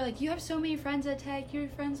many people are like, you have so many friends at Tech, you're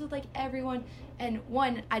friends with like everyone. And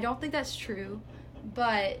one, I don't think that's true,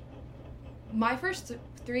 but my first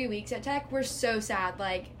 3 weeks at Tech were so sad.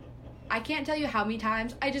 Like, I can't tell you how many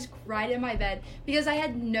times I just cried in my bed because I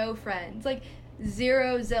had no friends. Like,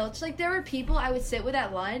 zero zilch. Like, there were people I would sit with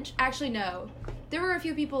at lunch. Actually, no. There were a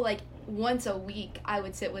few people, like, once a week I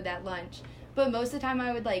would sit with at lunch. But most of the time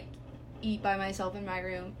I would, like, eat by myself in my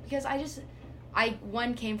room. Because I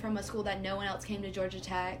came from a school that no one else came to Georgia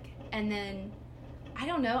Tech. And then, I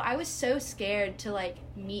don't know, I was so scared to, like,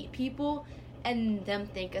 meet people and them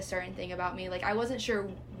think a certain thing about me. Like, I wasn't sure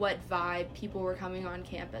what vibe people were coming on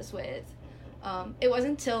campus with. It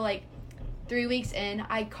wasn't until, like, 3 weeks in,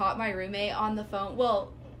 I caught my roommate on the phone.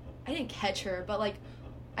 Well, I didn't catch her, but, like,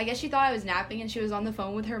 I guess she thought I was napping and she was on the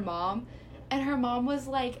phone with her mom. And her mom was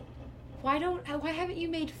like, why haven't you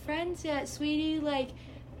made friends yet, sweetie? Like,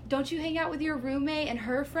 don't you hang out with your roommate and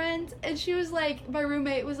her friends? And she was like, my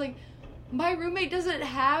roommate was like, my roommate doesn't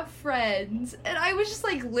have friends. And I was just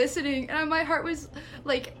like listening, and my heart was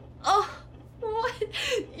like, oh, what?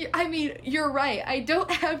 I mean, you're right, I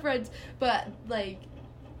don't have friends, but like,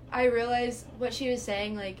 I realized what she was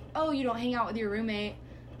saying, like, oh, you don't hang out with your roommate.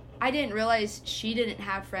 I didn't realize she didn't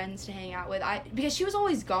have friends to hang out with. Because she was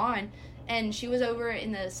always gone, and she was over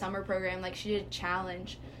in the summer program, like, she did a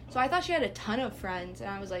challenge. So I thought she had a ton of friends, and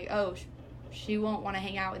I was like, oh, she won't want to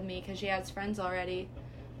hang out with me because she has friends already.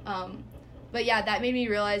 But yeah, that made me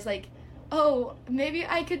realize, like, oh, maybe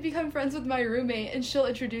I could become friends with my roommate, and she'll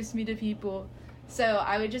introduce me to people. So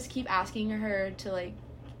I would just keep asking her to, like,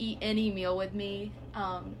 eat any meal with me.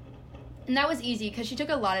 And that was easy because she took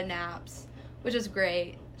a lot of naps, which was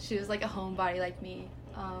great. She was like a homebody like me.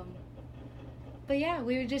 But yeah,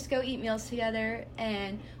 we would just go eat meals together,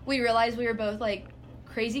 and we realized we were both like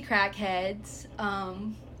crazy crackheads,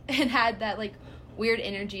 and had that like weird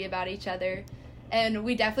energy about each other. And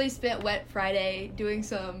we definitely spent Wet Friday doing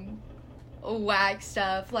some whack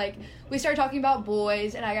stuff. Like, we started talking about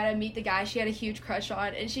boys, and I got to meet the guy she had a huge crush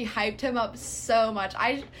on, and she hyped him up so much.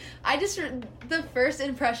 I just, the first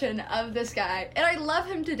impression of this guy, and I love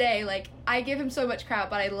him today. Like, I give him so much crap,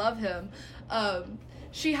 but I love him.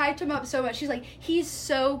 She hyped him up so much. She's like, he's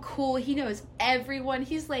so cool. He knows everyone.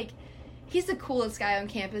 He's the coolest guy on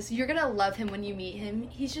campus. You're gonna love him when you meet him.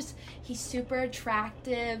 He's super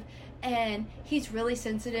attractive, and he's really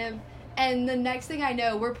sensitive. And the next thing I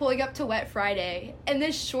know, we're pulling up to Wet Friday, and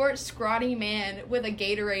this short, scrawny man with a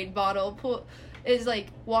Gatorade bottle is, like,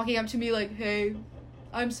 walking up to me like, hey,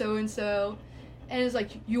 I'm so-and-so. And is like,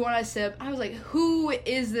 you want a sip? I was like, who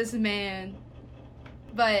is this man?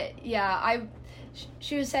 But, yeah,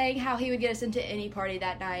 she was saying how he would get us into any party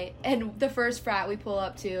that night. And the first frat we pull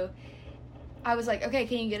up to, I was like, okay,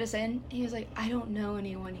 can you get us in? He was like, I don't know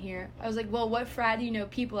anyone here. I was like, well, what frat do you know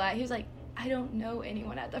people at? He was like, I don't know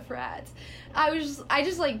anyone at the frats. I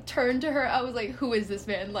just like turned to her. I was like, who is this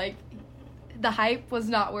man? Like, the hype was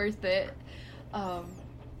not worth it.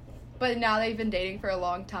 But now they've been dating for a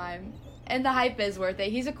long time, and the hype is worth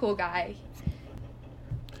it. He's a cool guy.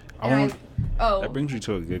 That brings me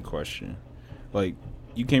to a good question. Like,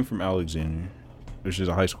 you came from Alexander, which is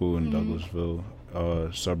a high school in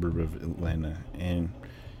Douglasville, suburb of Atlanta, and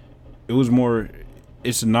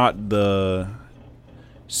it's not the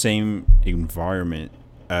same environment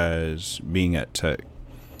as being at Tech,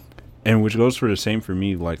 and which goes for the same for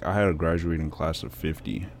me. Like, I had a graduating class of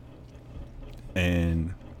 50,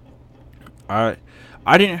 and I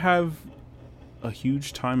didn't have a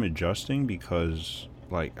huge time adjusting because,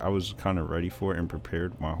 like, I was kind of ready for it and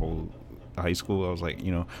prepared my whole high school. I was like,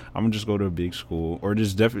 I'm gonna just go to a big school, or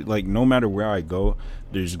just definitely, like, no matter where I go,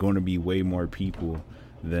 there's going to be way more people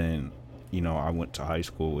than I went to high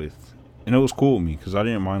school with. And it was cool with me because I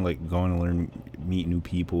didn't mind, like, going to meet new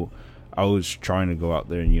people. I was trying to go out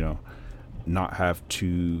there and, not have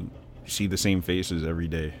to see the same faces every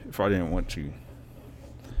day if I didn't want to.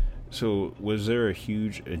 So, was there a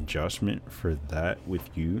huge adjustment for that with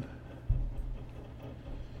you?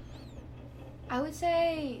 I would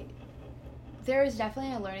say there was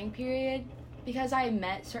definitely a learning period because I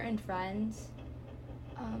met certain friends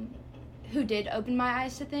who did open my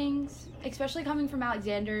eyes to things, especially coming from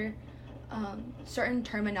Alexander. Certain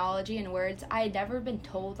terminology and words I had never been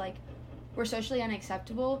told, like, were socially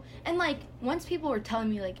unacceptable. And, like, once people were telling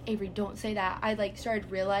me, like, Avery, don't say that, I, like, started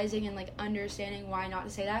realizing and, like, understanding why not to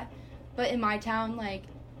say that. But in my town, like,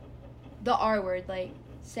 the R word, like,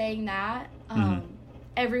 saying that,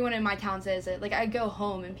 everyone in my town says it. Like, I go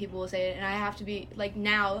home and people will say it, and I have to be, like,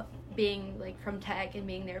 now, being, like, from Tech and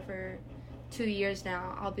being there for 2 years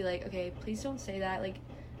now, I'll be like, okay, please don't say that. Like,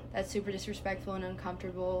 that's super disrespectful and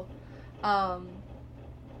uncomfortable.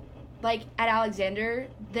 Like, at Alexander,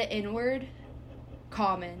 the N-word,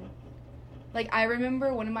 common. Like, I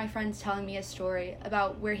remember one of my friends telling me a story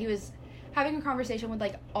about where he was having a conversation with,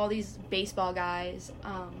 like, all these baseball guys,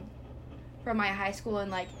 from my high school, and,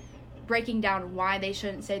 like, breaking down why they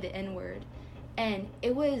shouldn't say the N-word. And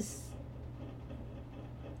it was,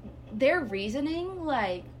 their reasoning,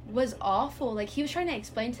 like, was awful. Like, he was trying to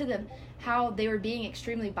explain to them how they were being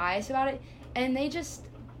extremely biased about it, and they just,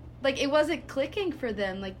 like, it wasn't clicking for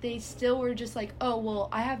them. Like, they still were just like, oh, well,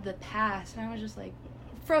 I have the pass. And I was just like,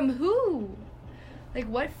 from who? Like,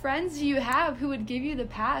 what friends do you have who would give you the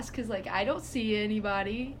pass? Because, like, I don't see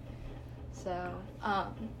anybody. So,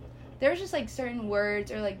 there was just, like, certain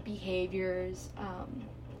words or, like, behaviors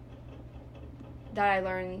that I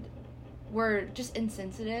learned were just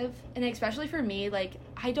insensitive, and especially for me, like,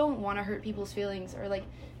 I don't want to hurt people's feelings or like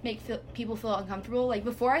make people feel uncomfortable. Like,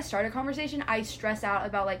 before I start a conversation, I stress out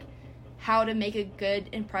about like how to make a good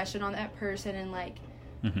impression on that person and like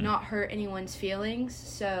not hurt anyone's feelings.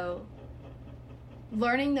 So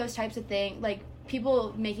learning those types of things, like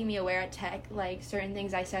people making me aware at tech, like certain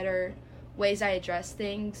things I said or ways I addressed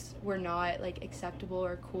things were not like acceptable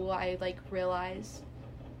or cool, I like realized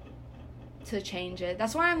to change it.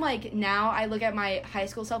 That's why I'm like, now I look at my high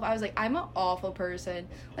school self, I was like, I'm an awful person.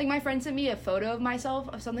 Like, my friend sent me a photo of myself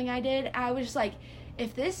of something I did, and I was just like,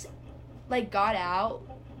 if this like got out,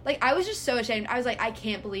 like, I was just so ashamed. I was like, I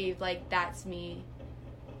can't believe like that's me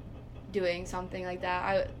doing something like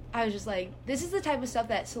that. I was just like, this is the type of stuff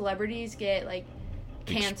that celebrities get like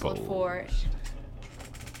canceled for.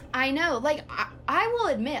 I know, like, I will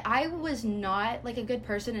admit, I was not like a good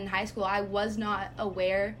person in high school. I was not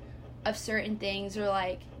aware of certain things, or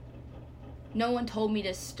like no one told me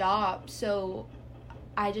to stop, so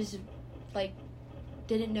I just like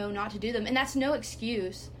didn't know not to do them, and that's no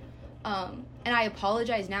excuse. And I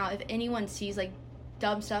apologize now if anyone sees like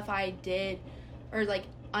dumb stuff I did or like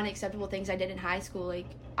unacceptable things I did in high school. Like,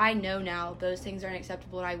 I know now those things aren't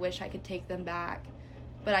acceptable, and I wish I could take them back,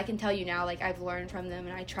 but I can tell you now, like, I've learned from them,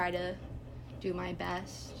 and I try to do my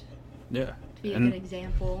best to be a good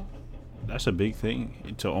example. That's a big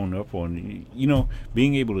thing to own up on, you know,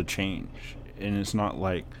 being able to change. And it's not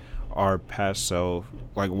like our past self,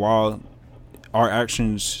 like, while our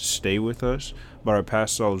actions stay with us, but our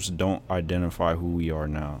past selves don't identify who we are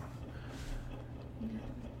now.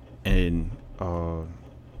 And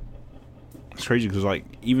it's crazy because, like,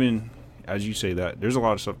 even as you say that, there's a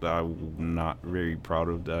lot of stuff that I'm not very proud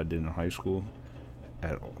of that I did in high school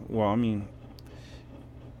at all. Well, I mean,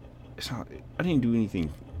 it's not, I didn't do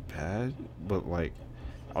anything bad, but like,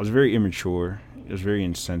 I was very immature. It was very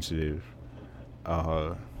insensitive,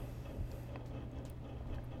 and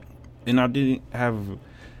I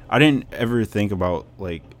didn't ever think about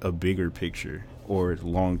like a bigger picture or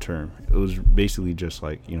long term. It was basically just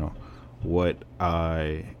like, you know, what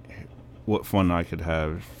fun I could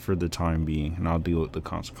have for the time being, and I'll deal with the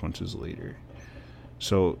consequences later.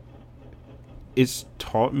 So it's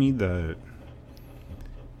taught me that,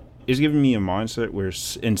 it's given me a mindset where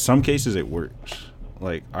in some cases it works.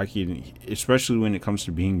 Like, I can, especially when it comes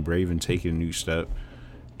to being brave and taking a new step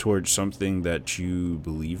towards something that you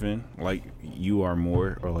believe in, like You Are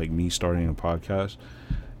More, or like me starting a podcast.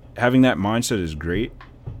 Having that mindset is great.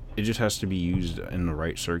 It just has to be used in the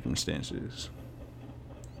right circumstances.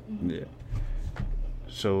 Yeah.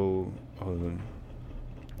 So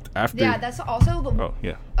after, yeah, that's also Go.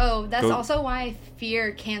 Also why I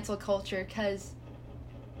fear cancel culture, because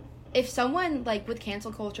if someone, like, with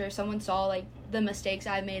cancel culture, if someone saw, like, the mistakes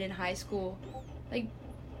I made in high school, like,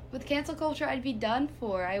 with cancel culture, I'd be done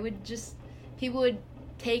for. People would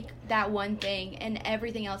take that one thing, and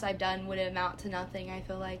everything else I've done would amount to nothing, I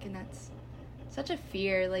feel like, and that's such a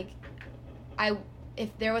fear. Like,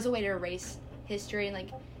 if there was a way to erase history and, like,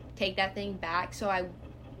 take that thing back so I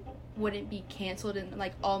wouldn't be canceled, and,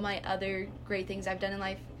 like, all my other great things I've done in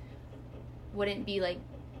life wouldn't be, like,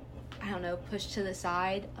 I don't know, pushed to the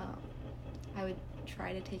side, I would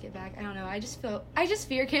try to take it back. I don't know. I just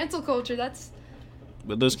fear cancel culture.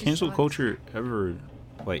 But does cancel culture ever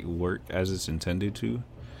like work as it's intended to?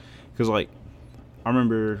 Because, like, I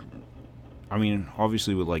remember, I mean,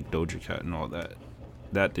 obviously with like Doja Cat and all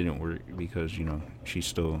that didn't work because, you know, she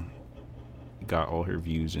still got all her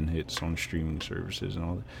views and hits on streaming services and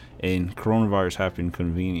all that. And coronavirus happened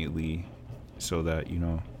conveniently so that, you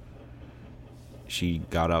know, she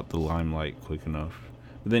got out the limelight quick enough.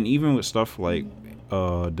 But then even with stuff like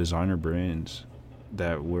designer brands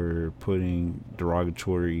that were putting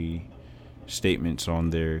derogatory statements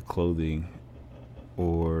on their clothing,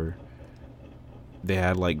 or they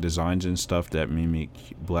had like designs and stuff that mimic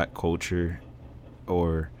black culture,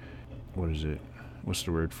 or what's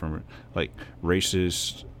the word from it, like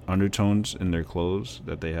racist undertones in their clothes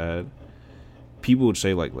that they had, people would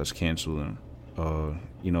say like, let's cancel them,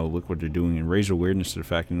 you know, look what they're doing, and raise awareness to the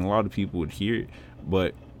fact. And a lot of people would hear it,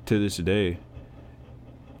 but to this day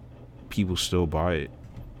people still buy it,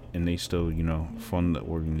 and they still, you know, fund the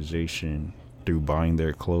organization through buying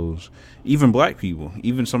their clothes. Even black people,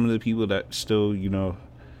 even some of the people that still, you know,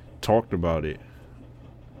 talked about it,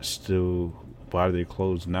 still buy their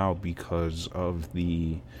clothes now because of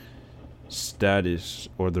the status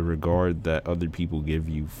or the regard that other people give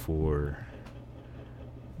you for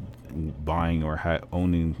buying or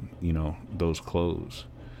owning, you know, those clothes.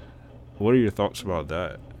 What are your thoughts about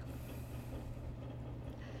that?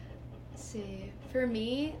 Let's see. For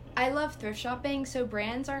me, I love thrift shopping, so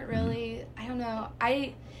brands aren't really, I don't know,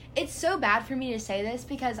 it's so bad for me to say this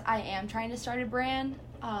because I am trying to start a brand,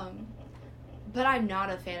 but I'm not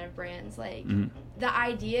a fan of brands. Like, the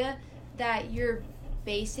idea that you're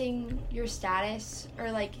basing your status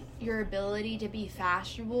or, like, your ability to be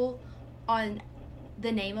fashionable on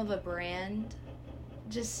the name of a brand,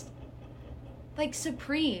 just, like,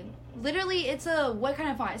 Supreme. Literally, it's what kind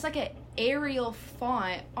of font? It's like an Arial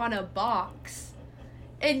font on a box.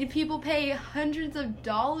 And people pay hundreds of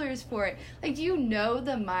dollars for it. Like, do you know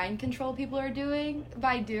the mind control people are doing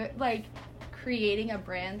by creating a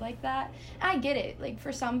brand like that? And I get it. Like,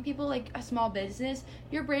 for some people, like a small business,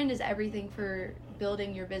 your brand is everything for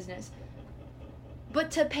building your business.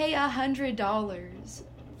 But to pay $100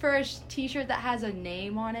 for a t-shirt that has a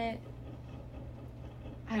name on it,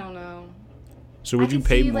 I don't know. So would you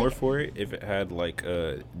pay more for it if it had like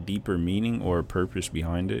a deeper meaning or a purpose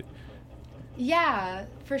behind it? Yeah,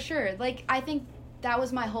 for sure. Like, I think that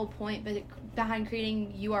was my whole point behind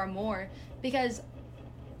creating You Are More. Because,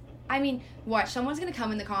 I mean, watch, someone's going to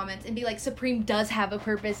come in the comments and be like, Supreme does have a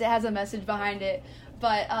purpose. It has a message behind it.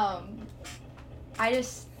 But, I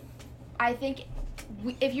think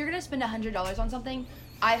if you're going to spend $100 on something,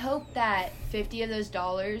 I hope that 50 of those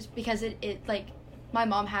dollars, because it like, my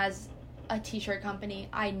mom has a t-shirt company.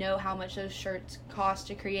 I know how much those shirts cost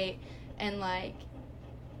to create. And, like,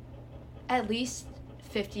 at least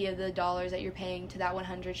 50 of the dollars that you're paying to that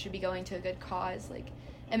 100 should be going to a good cause. Like,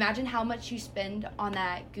 imagine how much you spend on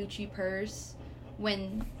that Gucci purse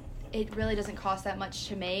when it really doesn't cost that much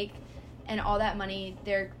to make, and all that money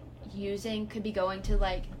they're using could be going to,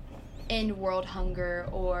 like, end world hunger,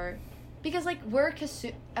 or because, like, we're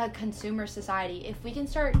a consumer society. If we can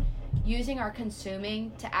start using our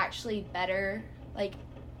consuming to actually better, like,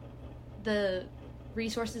 the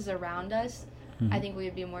resources around us, I think we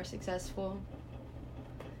would be more successful,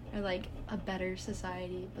 or, like, a better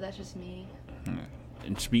society. But that's just me.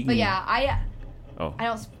 And speaking, but yeah, I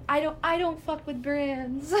don't fuck with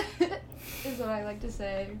brands. Is what I like to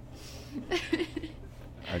say.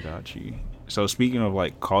 I got you. So speaking of,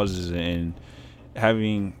 like, causes and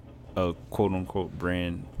having a quote unquote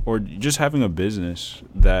brand, or just having a business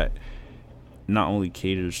that not only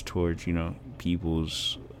caters towards, you know,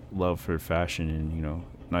 people's love for fashion and, you know,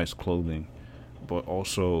 nice clothing, but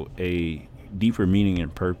also a deeper meaning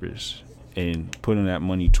and purpose, and putting that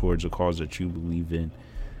money towards a cause that you believe in.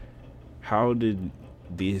 How did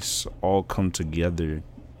this all come together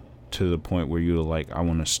to the point where you were like, I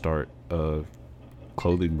want to start a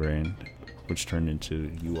clothing brand, which turned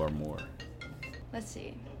into You Are More? Let's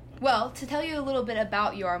see. Well, to tell you a little bit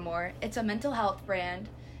about You Are More, it's a mental health brand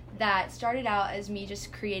that started out as me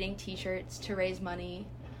just creating t-shirts to raise money.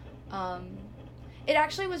 It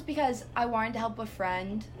actually was because I wanted to help a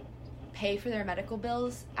friend pay for their medical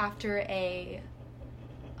bills after a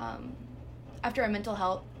mental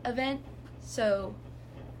health event. So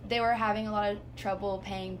they were having a lot of trouble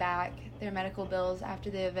paying back their medical bills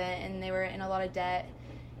after the event, and they were in a lot of debt.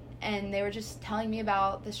 And they were just telling me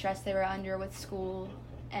about the stress they were under with school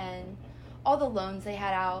and all the loans they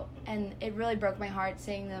had out. And it really broke my heart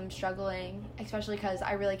seeing them struggling, especially because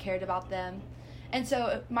I really cared about them. And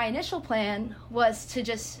so my initial plan was to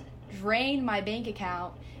just drain my bank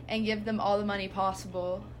account and give them all the money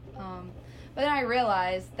possible. But then I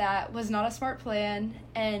realized that was not a smart plan.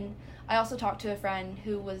 And I also talked to a friend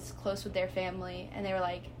who was close with their family, and they were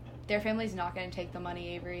like, their family's not going to take the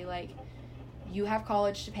money, Avery. Like, you have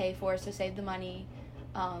college to pay for, so save the money.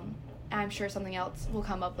 And I'm sure something else will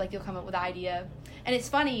come up, like, you'll come up with an idea. And it's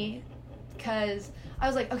funny because I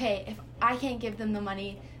was like, okay, if I can't give them the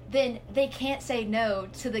money, then they can't say no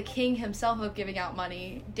to the king himself of giving out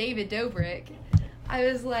money, David Dobrik. I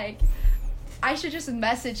was like, I should just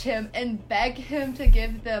message him and beg him to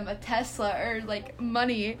give them a Tesla or, like,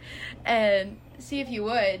 money and see if he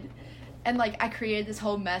would. And, like, I created this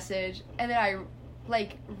whole message, and then I,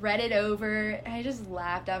 like, read it over, and I just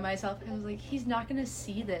laughed at myself because I was like, he's not going to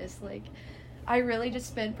see this. Like, I really just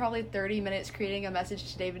spent probably 30 minutes creating a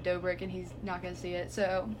message to David Dobrik, and he's not going to see it.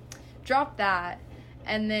 So, drop that.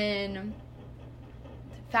 And then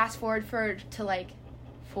fast forward to like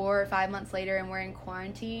 4 or 5 months later, and we're in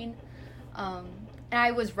quarantine. And I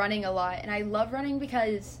was running a lot, and I love running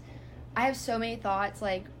because I have so many thoughts.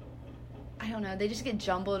 Like, I don't know, they just get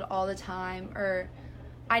jumbled all the time, or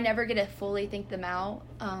I never get to fully think them out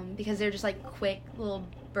because they're just like quick little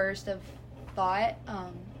burst of thought.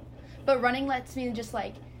 But running lets me just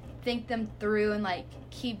like think them through and like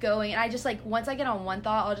keep going. And I just like, once I get on one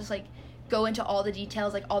thought, I'll just like go into all the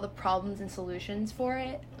details, like all the problems and solutions for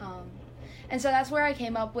it. And so that's where I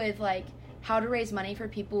came up with like how to raise money for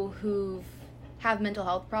people who've have mental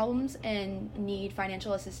health problems and need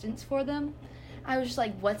financial assistance for them. I was just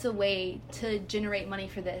like, what's a way to generate money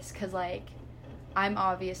for this? Because, like, I'm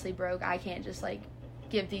obviously broke. I can't just, like,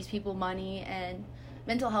 give these people money. And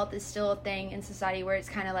mental health is still a thing in society where it's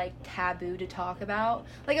kind of, like, taboo to talk about.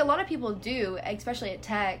 Like, a lot of people do, especially at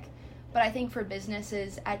tech. But I think for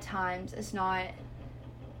businesses, at times, it's not...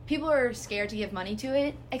 People are scared to give money to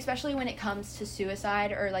it, especially when it comes to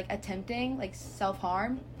suicide or, like, attempting, like,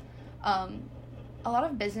 self-harm. A lot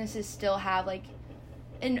of businesses still have, like...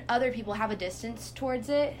 and other people have a distance towards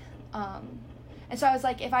it. And so I was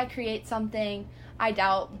like, if I create something, I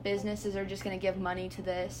doubt businesses are just going to give money to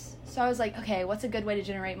this. So I was like, okay, what's a good way to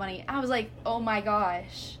generate money? I was like, oh my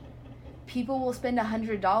gosh. People will spend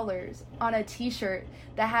 $100 on a t-shirt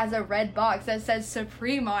that has a red box that says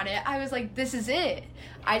Supreme on it. I was like, this is it.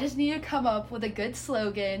 I just need to come up with a good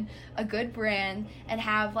slogan, a good brand, and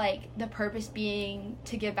have, like, the purpose being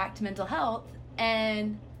to give back to mental health.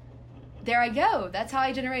 And there I go. That's how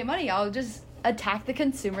I generate money. I'll just attack the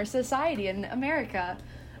consumer society in America.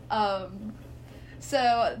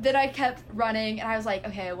 So then I kept running, and I was like,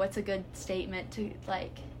 okay, what's a good statement to,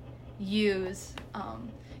 like, use?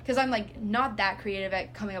 Because I'm, like, not that creative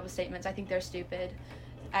at coming up with statements. I think they're stupid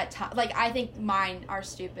at times. Like, I think mine are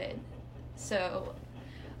stupid. So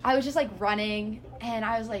I was just, like, running, and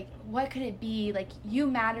I was like, what could it be? Like, you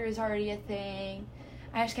matter is already a thing.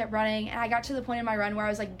 I just kept running, and I got to the point in my run where I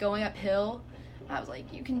was, like, going uphill. I was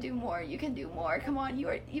like, you can do more, you can do more. Come on,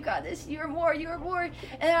 you got this, you're more. And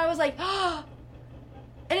then I was like, oh.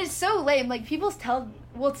 And it's so lame. Like, people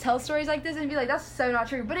will tell stories like this and be like, that's so not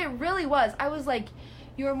true. But it really was. I was like,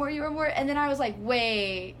 you are more. And then I was like,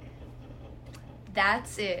 wait,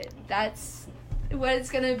 that's it. That's what it's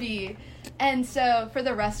going to be. And so for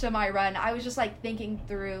the rest of my run, I was just, like, thinking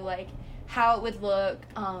through, like, how it would look,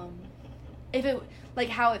 if it, like,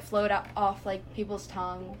 how it flowed off, like, people's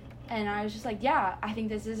tongue. And I was just like, yeah, I think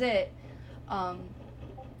this is it. And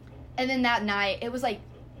then that night, it was, like,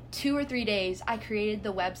 2 or 3 days, I created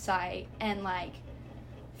the website and, like,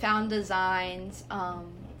 found designs.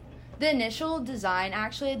 The initial design,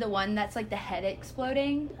 actually, the one that's, like, the head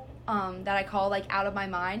exploding, that I call, like, Out of My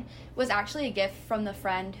Mind, was actually a gift from the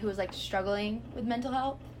friend who was, like, struggling with mental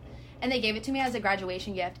health. And they gave it to me as a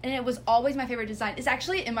graduation gift. And it was always my favorite design. It's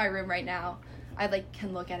actually in my room right now. I, like,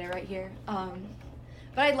 can look at it right here.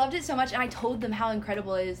 But I loved it so much, and I told them how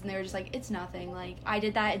incredible it is, and they were just like, it's nothing. Like, I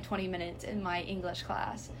did that in 20 minutes in my English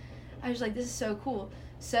class. I was like, this is so cool.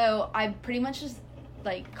 So I pretty much just,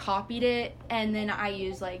 like, copied it, and then I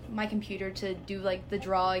used, like, my computer to do, like, the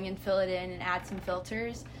drawing and fill it in and add some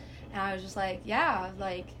filters. And I was just like, yeah,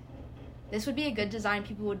 like, this would be a good design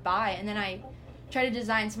people would buy. And then I tried to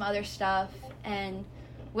design some other stuff, and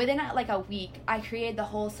within, like, a week, I created the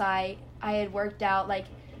whole site. I had worked out, like,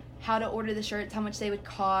 how to order the shirts, how much they would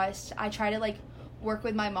cost. I tried to, like, work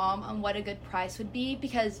with my mom on what a good price would be,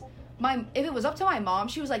 because if it was up to my mom,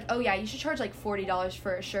 she was like, oh yeah, you should charge, like, $40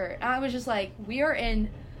 for a shirt. And I was just like, we are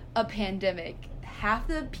in a pandemic. Half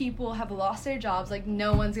the people have lost their jobs. Like,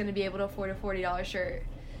 no one's going to be able to afford a $40 shirt.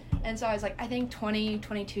 And so I was like, I think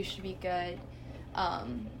 $22 should be good.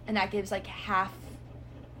 And that gives, like, half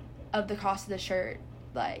of the cost of the shirt,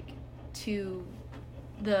 like, to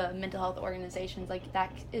the mental health organizations. Like,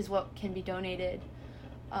 that is what can be donated.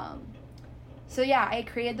 So yeah, I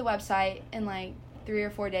created the website in, like, 3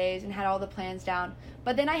 or 4 days and had all the plans down.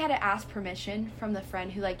 But then I had to ask permission from the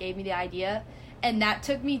friend who, like, gave me the idea, and that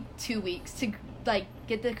took me 2 weeks to, like,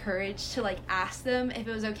 get the courage to, like, ask them if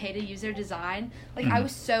it was okay to use their design. Like, I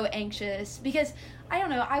was so anxious because, I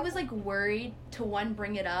don't know, I was, like, worried to, one,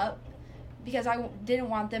 bring it up, because I didn't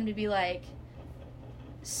want them to be, like,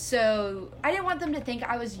 so I didn't want them to think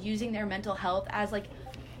I was using their mental health as, like,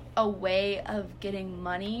 a way of getting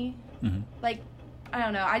money. Like, I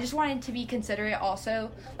don't know, I just wanted to be considerate also.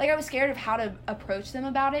 Like, I was scared of how to approach them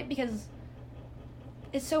about it, because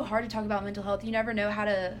it's so hard to talk about mental health. You never know how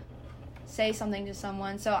to say something to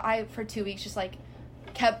someone. So I, for 2 weeks, just, like,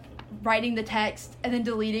 kept writing the text and then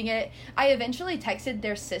deleting it. I eventually texted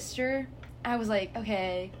their sister. I was like,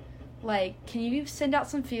 okay, like, can you send out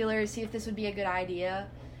some feelers, see if this would be a good idea?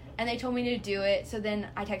 And they told me to do it. So then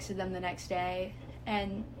I texted them the next day,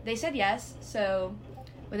 and they said yes. So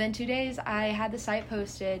within 2 days, I had the site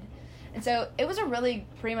posted. And so it was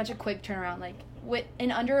pretty much a quick turnaround. Like,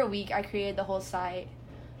 in under a week, I created the whole site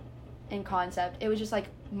in concept. It was just, like,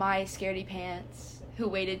 my scaredy pants who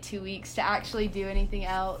waited 2 weeks to actually do anything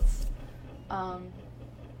else.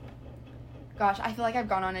 Gosh, I feel like I've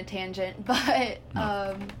gone on a tangent, but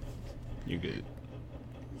you're good.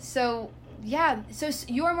 So yeah, so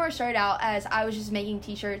Your More started out as I was just making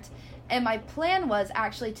t-shirts, And my plan was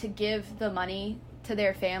actually to give the money to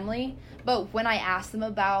their family, but when I asked them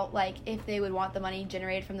about, like, if they would want the money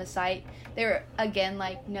generated from the site, they were, again,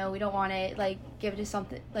 like, no, we don't want it, like, give it to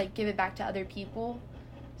something, like, give it back to other people.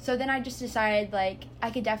 So then I just decided, like,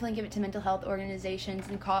 I could definitely give it to mental health organizations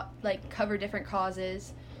and, cover different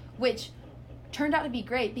causes, which turned out to be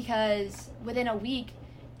great because within a week,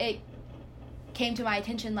 it came to my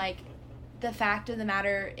attention, like, the fact of the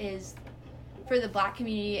matter is, for the Black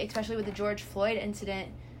community, especially with the George Floyd incident,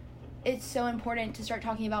 it's so important to start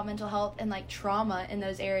talking about mental health and, like, trauma in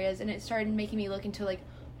those areas, and it started making me look into, like,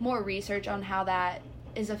 more research on how that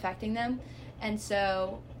is affecting them. And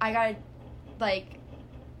so I got, like,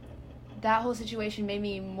 that whole situation made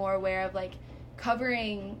me more aware of, like,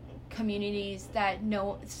 covering communities that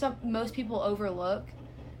most people overlook,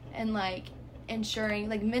 and, like, ensuring,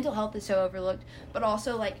 like, mental health is so overlooked, but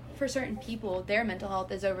also, like, for certain people their mental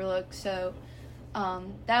health is overlooked. So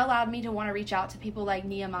that allowed me to want to reach out to people like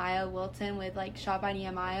Nehemiah Wilton with, like, Shop by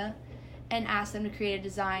Nehemiah, and ask them to create a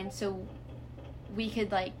design so we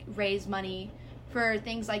could, like, raise money for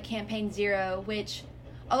things like Campaign Zero, which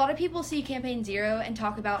a lot of people see Campaign Zero and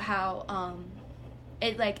talk about how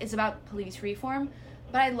it, like, is about police reform,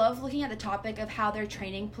 but I love looking at the topic of how they're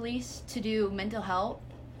training police to do mental health,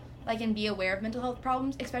 like, and be aware of mental health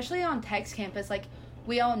problems, especially on Tech's campus. Like,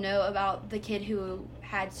 we all know about the kid who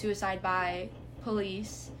had suicide by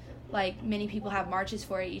police. Like, many people have marches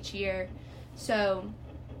for it each year. So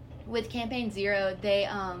with Campaign Zero, they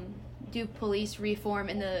do police reform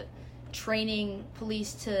in the training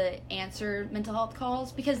police to answer mental health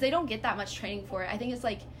calls, because they don't get that much training for it. I think it's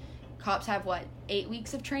like cops have 8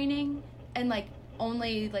 weeks of training, and, like,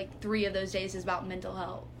 only, like, 3 of those days is about mental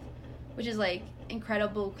health, which is, like,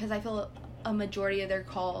 incredible, because I feel a majority of their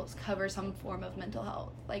calls cover some form of mental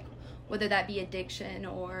health, like, whether that be addiction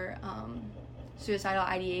or suicidal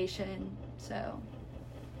ideation. So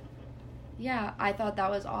yeah, I thought that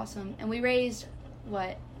was awesome. And we raised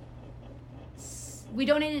we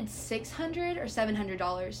donated $600 or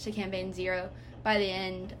 $700 to Campaign Zero by the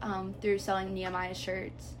end, through selling Nehemiah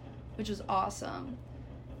shirts, which was awesome.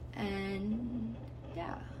 And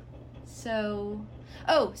yeah, so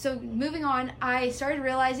moving on, I started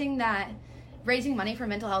realizing that raising money for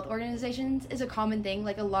mental health organizations is a common thing.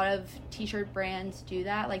 Like, a lot of t-shirt brands do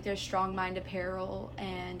that. Like, there's Strong Mind Apparel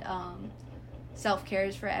and Self-Care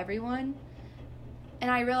is for Everyone.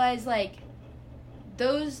 And I realized, like,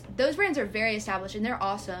 those brands are very established and they're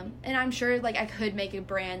awesome. And I'm sure, like, I could make a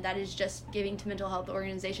brand that is just giving to mental health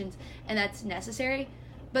organizations, and that's necessary.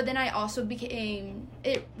 But then I also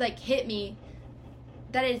hit me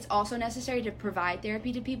that it's also necessary to provide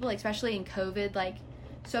therapy to people, especially in COVID. Like,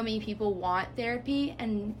 so many people want therapy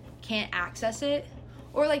and can't access it,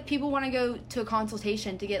 or, like, people want to go to a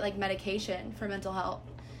consultation to get, like, medication for mental health,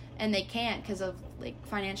 and they can't because of, like,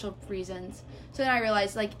 financial reasons. So then I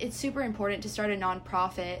realized, like, it's super important to start a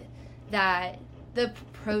nonprofit that the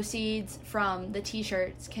proceeds from the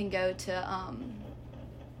t-shirts can go to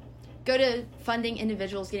funding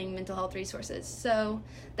individuals getting mental health resources. So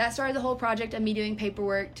that started the whole project of me doing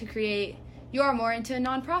paperwork to create You Are More into a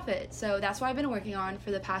nonprofit. So that's what I've been working on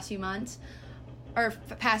for the past few months, or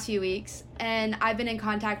past few weeks. And I've been in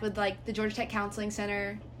contact with, like, the Georgia Tech Counseling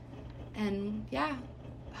Center. And yeah,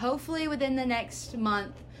 hopefully within the next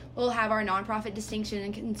month, we'll have our nonprofit distinction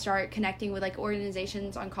and can start connecting with, like,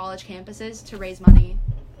 organizations on college campuses to raise money.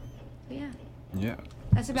 But yeah. Yeah.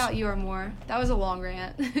 That's about You Are More. That was a long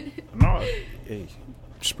rant. No, hey,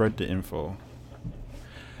 spread the info.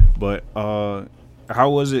 But how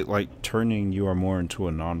was it, like, turning You Are More into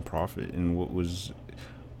a nonprofit? And what was,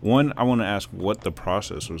 one, I want to ask what the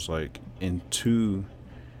process was like, and two,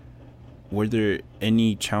 were there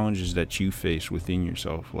any challenges that you faced within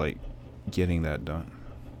yourself, like, getting that done?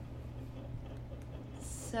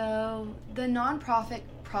 So the nonprofit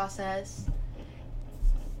process,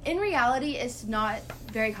 in reality, it's not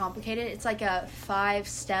very complicated. It's like a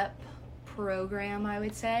 5-step program, I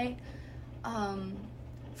would say.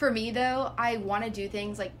 For me, though, I want to do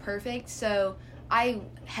things, like, perfect, so I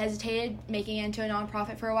hesitated making it into a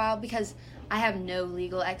nonprofit for a while because I have no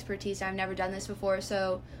legal expertise. I've never done this before,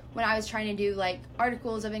 so when I was trying to do, like,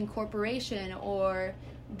 articles of incorporation or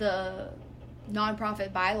the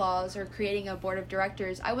nonprofit bylaws or creating a board of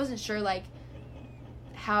directors, I wasn't sure, like,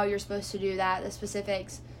 how you're supposed to do that, the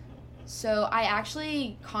specifics. So I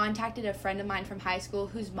actually contacted a friend of mine from high school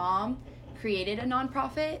whose mom created a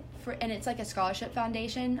nonprofit and it's like a scholarship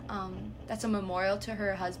foundation that's a memorial to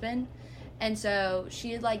her husband, And so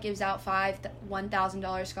she like gives out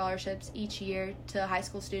 $1,000 scholarships each year to high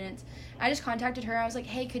school students. I just contacted her. I was like,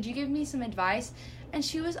 hey, could you give me some advice? And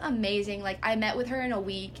she was amazing. Like, I met with her in a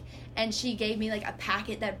week, and she gave me like a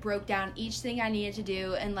packet that broke down each thing I needed to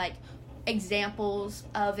do and like examples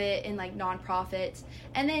of it in like nonprofits.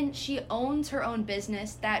 And then she owns her own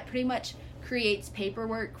business that pretty much creates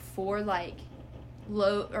paperwork for like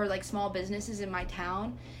low or like small businesses in my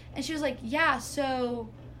town. And she was like, yeah, so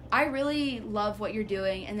I really love what you're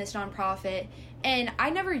doing in this nonprofit, and I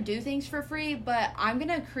never do things for free, but I'm going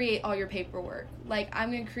to create all your paperwork. Like,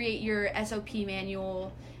 I'm going to create your SOP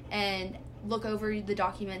manual and look over the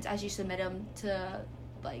documents as you submit them to,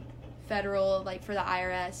 like, federal, like, for the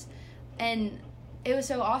IRS. And it was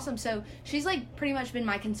so awesome. So she's, like, pretty much been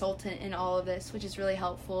my consultant in all of this, which is really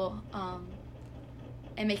helpful,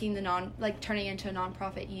 and making turning into a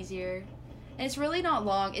nonprofit easier. And it's really not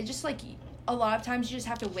long. It's just, like, a lot of times you just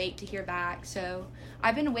have to wait to hear back. So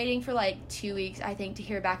I've been waiting for like 2 weeks, I think, to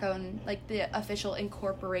hear back on like the official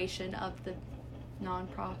incorporation of the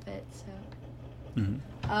nonprofit. So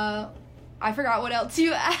I forgot what else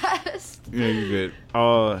you asked. Yeah, you're good.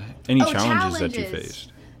 Any challenges that you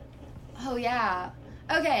faced? Oh yeah.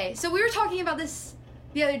 Okay, so we were talking about this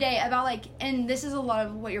the other day about like, and this is a lot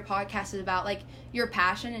of what your podcast is about, like your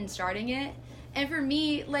passion in starting it. And for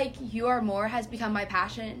me, like, You Are More has become my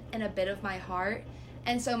passion and a bit of my heart.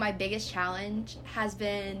 And so my biggest challenge has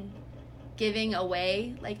been giving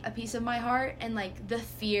away, like, a piece of my heart, and, like, the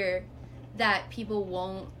fear that people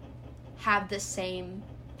won't have the same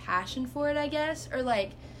passion for it, I guess. Or,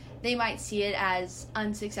 like, they might see it as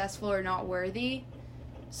unsuccessful or not worthy.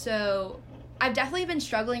 So I've definitely been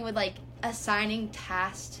struggling with, like, assigning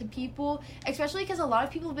tasks to people, especially because a lot of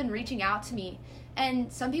people have been reaching out to me.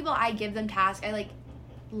 And some people, I give them tasks. I, like,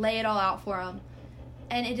 lay it all out for them.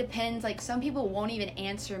 And it depends. Like, some people won't even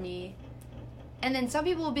answer me. And then some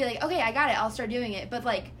people will be like, okay, I got it. I'll start doing it. But,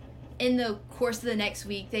 like, in the course of the next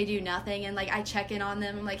week, they do nothing. And, like, I check in on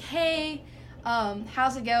them. I'm like, hey,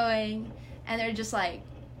 how's it going? And they're just like,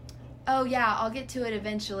 oh, yeah, I'll get to it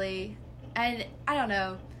eventually. And I don't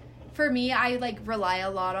know. For me, I, like, rely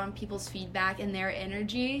a lot on people's feedback and their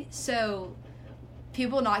energy. So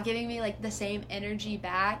people not giving me, like, the same energy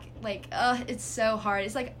back, like, it's so hard.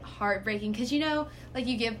 It's, like, heartbreaking because, you know, like,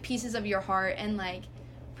 you give pieces of your heart, and, like,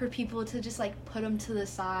 for people to just, like, put them to the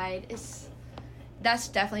side, that's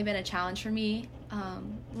definitely been a challenge for me.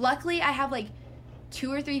 Luckily, I have, like, 2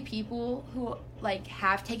 or 3 people who, like,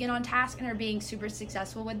 have taken on tasks and are being super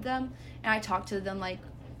successful with them, and I talk to them, like,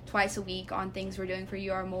 twice a week on things we're doing for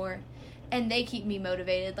You Are More, and they keep me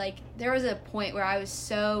motivated. Like, there was a point where I was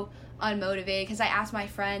so unmotivated because I asked my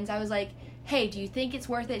friends, I was like, hey, do you think it's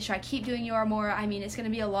worth it? Should I keep doing You Are More? I mean, it's going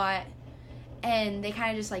to be a lot. And they kind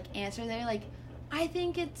of just, like, answer. They're like, I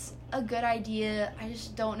think it's a good idea. I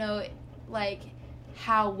just don't know, like,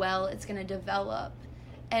 how well it's going to develop.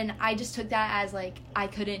 And I just took that as, like, I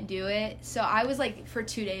couldn't do it. So I was, like, for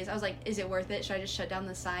 2 days, I was like, is it worth it? Should I just shut down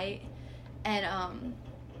the site? And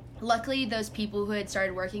luckily, those people who had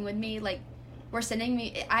started working with me, like, were sending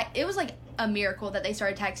me, it was, like, a miracle that they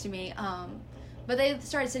started texting me, but they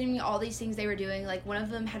started sending me all these things they were doing. Like, one of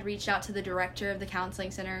them had reached out to the director of the counseling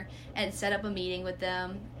center and set up a meeting with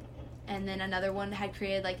them, and then another one had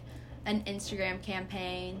created, like, an Instagram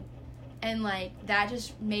campaign, and, like, that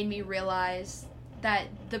just made me realize that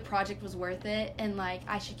the project was worth it, and, like,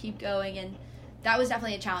 I should keep going. And that was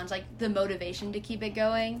definitely a challenge, like, the motivation to keep it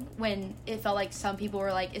going when it felt like some people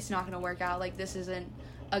were like, it's not going to work out, like, this isn't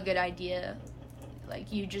a good idea.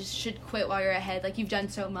 Like, you just should quit while you're ahead. Like, you've done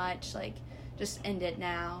so much. Like, just end it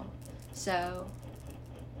now. So,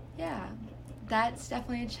 yeah, that's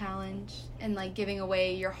definitely a challenge. And, like, giving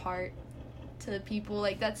away your heart to people,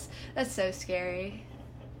 like, that's so scary.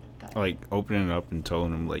 But, like, opening it up and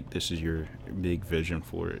telling them, like, this is your big vision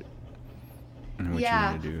for it and what you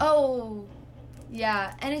want to do. Oh,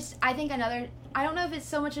 yeah. And it's, I think I don't know if it's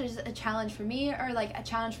so much as a challenge for me or, like, a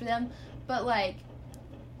challenge for them, but, like,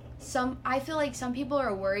 I feel like some people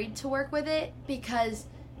are worried to work with it because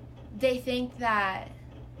they think that,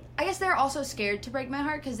 I guess they're also scared to break my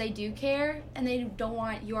heart because they do care and they don't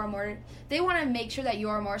want You Are More. They want to make sure that You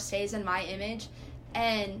Are More stays in my image.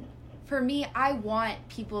 And for me, I want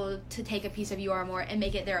people to take a piece of You Are More and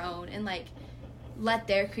make it their own and, like, let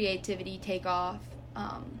their creativity take off.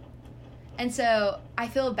 And so I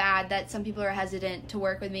feel bad that some people are hesitant to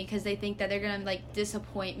work with me because they think that they're going to, like,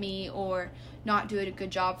 disappoint me or not do a good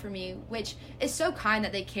job for me, which is so kind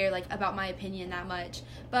that they care, like, about my opinion that much.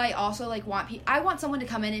 But I also, like, I want someone to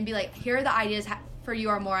come in and be like, here are the ideas for You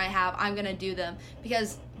Are More I have. I'm going to do them.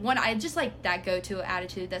 Because, one, I just like that go-to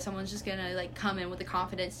attitude that someone's just going to, like, come in with the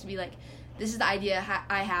confidence to be like, this is the idea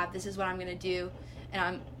I have, this is what I'm gonna do, and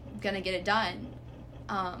I'm gonna get it done.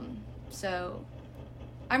 So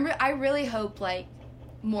I really hope like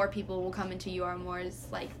more people will come into UR-Moore's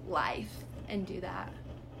like life and do that.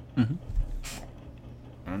 Mm-hmm.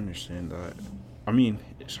 I understand that. I mean,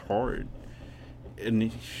 it's hard,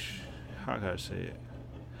 and how can I say it?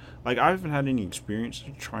 Like, I haven't had any experience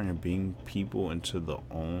trying to bring people into the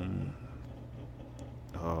own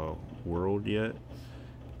world yet.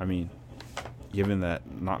 I mean, given that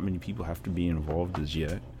not many people have to be involved as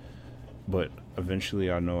yet, but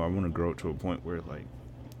eventually I know I want to grow to a point where like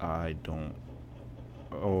I don't,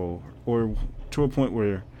 or to a point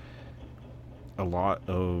where a lot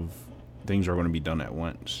of things are going to be done at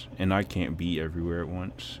once, and I can't be everywhere at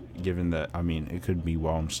once, given that, I mean, it could be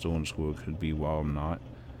while I'm still in school, it could be while I'm not,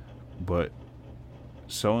 but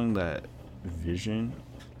selling that vision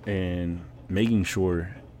and making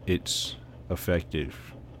sure it's effective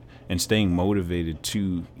and staying motivated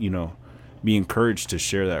to, be encouraged to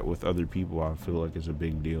share that with other people, I feel like is a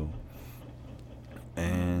big deal.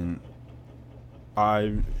 And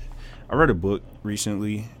I read a book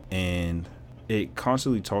recently, and it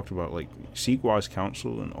constantly talked about like seek wise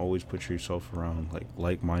counsel and always put yourself around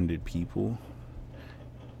like-minded people.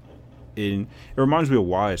 And it reminds me of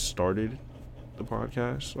why I started the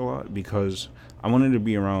podcast a lot, because I wanted to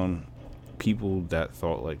be around people that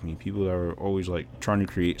thought like me, people that were always like trying to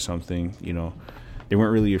create something. They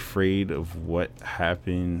weren't really afraid of what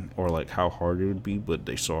happened or like how hard it would be, but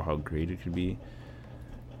they saw how great it could be,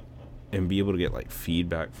 and be able to get like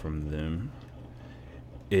feedback from them.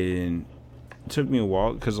 And it took me a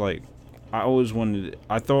while, because like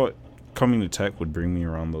I thought coming to tech would bring me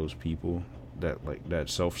around those people that like that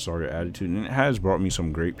self-starter attitude, and it has brought me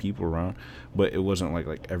some great people around, but it wasn't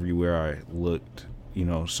like everywhere I looked,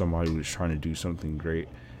 somebody was trying to do something great.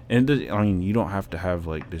 And you don't have to have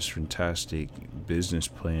like this fantastic business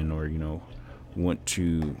plan or want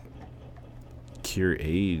to cure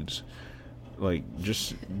AIDS. Like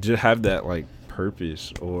just to have that like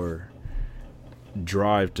purpose or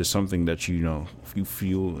drive to something that you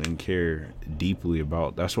feel and care deeply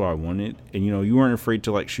about. That's what I wanted. And you weren't afraid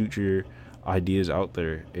to like shoot your ideas out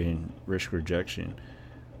there and risk rejection.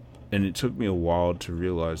 And it took me a while to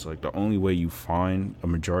realize like the only way you find a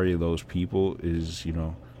majority of those people is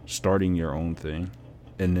starting your own thing.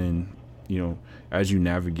 And then as you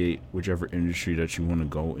navigate whichever industry that you want to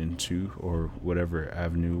go into, or whatever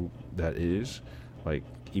avenue that is, like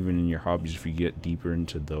even in your hobbies, if you get deeper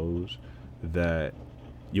into those, that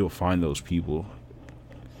you'll find those people.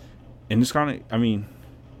 And it's kind of,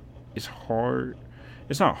 it's hard.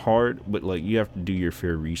 It's not hard, but like you have to do your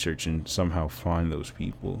fair research and somehow find those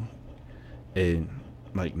people. And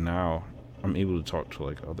like now I'm able to talk to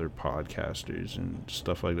like other podcasters and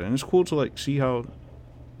stuff like that, and it's cool to like see how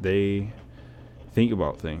they think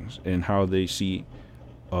about things and how they see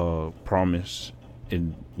promise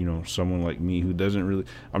in someone like me who doesn't really.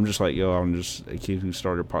 I'm just like, I'm just a kid who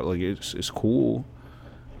started like it's cool,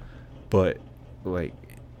 but like,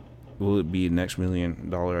 will it be a next $1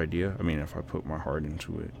 million idea? I mean, if I put my heart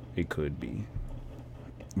into it, it could be.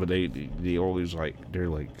 But they always like, they're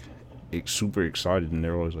like super excited, and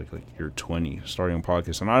they're always like you're 20 starting a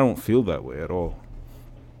podcast, and I don't feel that way at all.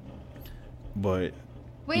 But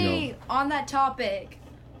wait, on that topic,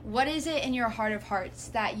 what is it in your heart of hearts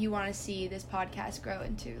that you want to see this podcast grow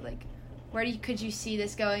into? Like, where could you see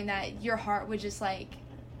this going, that your heart would just like,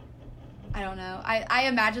 I don't know. I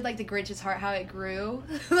imagine like the Grinch's heart, how it grew.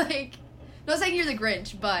 Like, not saying you're the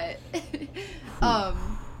Grinch, but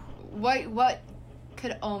what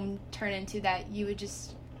could turn into that you would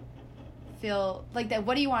just feel like that?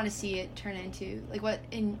 What do you want to see it turn into? Like,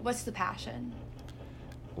 what's the passion?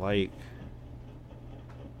 Like,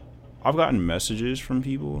 I've gotten messages from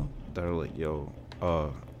people that are like,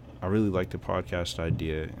 I really like the podcast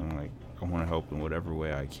idea, and like I want to help in whatever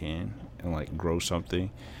way I can and like grow something.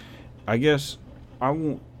 I guess I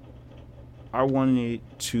want it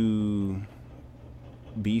to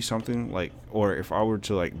be something like, or if I were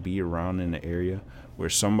to like be around in the area where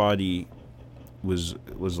somebody was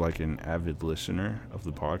like an avid listener of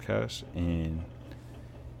the podcast, and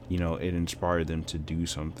it inspired them to do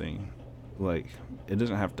something. Like, it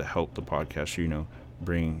doesn't have to help the podcast,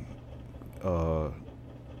 bring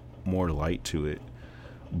more light to it,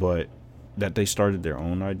 but that they started their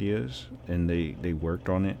own ideas and they worked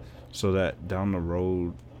on it, so that down the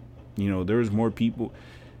road, there's more people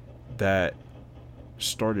that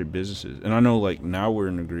started businesses. And I know like now we're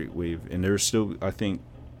in a great wave, and there's still, I think,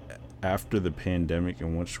 after the pandemic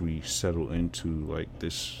and once we settle into like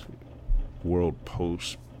this world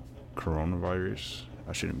post coronavirus,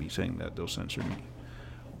 I shouldn't be saying that, they'll censor me,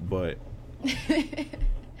 but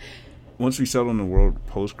once we settle in the world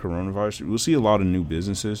post-coronavirus, we'll see a lot of new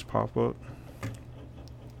businesses pop up.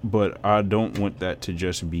 But I don't want that to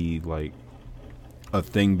just be like a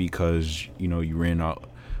thing because, you know, you ran out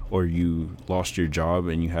or you lost your job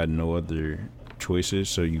and you had no other choices.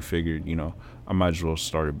 So you figured, you know, I might as well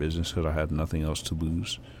start a business because I had nothing else to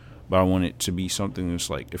lose. But I want it to be something that's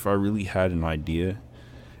like, if I really had an idea,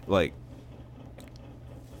 like,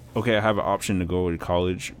 okay, I have an option to go to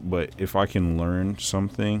college, but if I can learn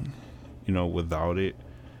something, you know, without it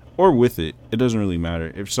or with it, it doesn't really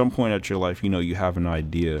matter. If some point at your life, you know, you have an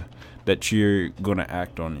idea that you're going to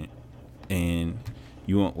act on it and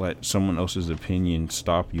you won't let someone else's opinion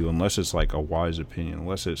stop you unless it's like a wise opinion,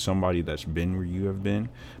 unless it's somebody that's been where you have been,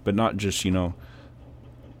 but not just, you know,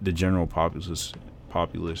 the general populace's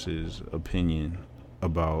opinion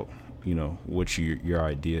about, you know, what your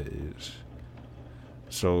idea is.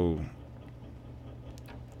 So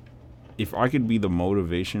if I could be the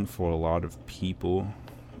motivation for a lot of people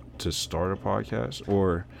to start a podcast,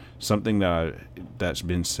 or something that's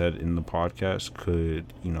been said in the podcast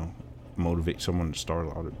could, you know, motivate someone to start a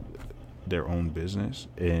lot of their own business,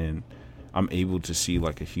 and I'm able to see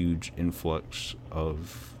like a huge influx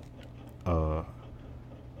of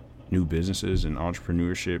new businesses and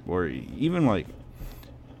entrepreneurship, or even like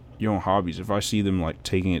your own hobbies. If I see them like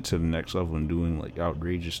taking it to the next level and doing like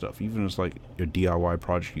outrageous stuff, even if it's like a DIY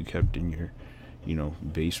project you kept in your, you know,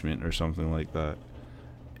 basement or something like that,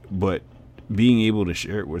 but being able to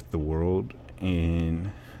share it with the world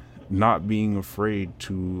and not being afraid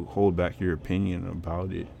to hold back your opinion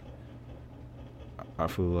about it, I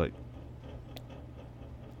feel like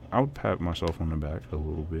I would pat myself on the back a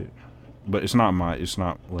little bit. But it's not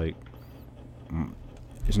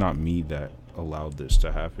me that allowed this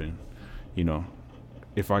to happen. You know,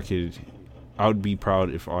 I would be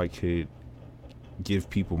proud if I could give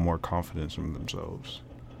people more confidence in themselves.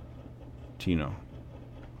 To, you know,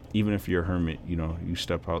 even if you're a hermit, you know, you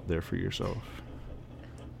step out there for yourself.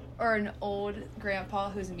 Or an old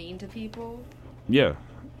grandpa who's mean to people. Yeah,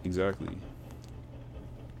 exactly.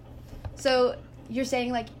 So you're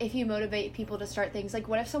saying, like, if you motivate people to start things, like,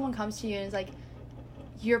 what if someone comes to you and is like,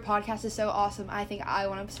 your podcast is so awesome, I think I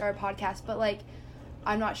want to start a podcast, but, like,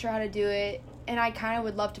 I'm not sure how to do it, and I kind of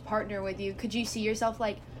would love to partner with you. Could you see yourself,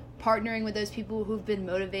 like, partnering with those people who've been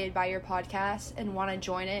motivated by your podcast and want to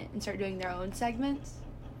join it and start doing their own segments?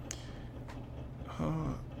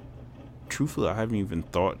 Truthfully, I haven't even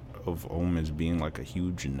thought of OM as being like a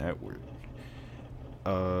huge network.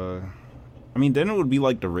 I mean, then it would be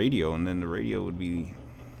like the radio, and then the radio would be,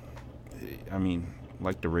 I mean,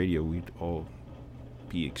 like the radio, we'd all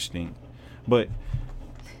be extinct. But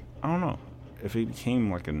I don't know, if it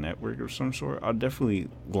became like a network of some sort, I'd definitely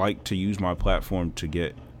like to use my platform to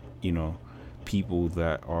get, you know, people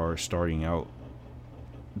that are starting out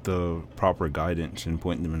the proper guidance and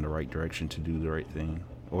point them in the right direction to do the right thing,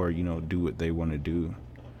 or, you know, do what they want to do,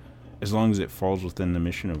 as long as it falls within the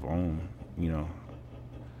mission of OM. You know,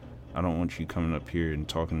 I don't want you coming up here and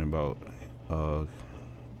talking about the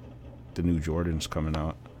new Jordans coming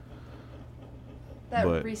out.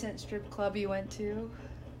 That recent strip club you went to.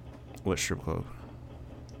 What strip club?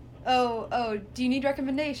 Oh, do you need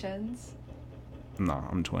recommendations? Nah,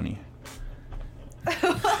 I'm 20.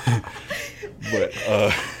 But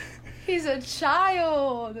he's a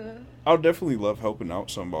child. I would definitely love helping out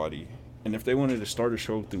somebody, and if they wanted to start a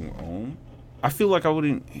show through OM, I feel like I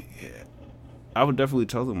would definitely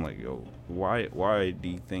tell them, like, yo, why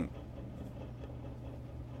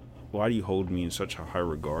do you hold me in such a high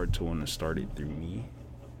regard to want to start it through me?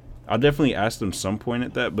 I'll definitely ask them some point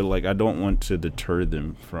at that, but like, I don't want to deter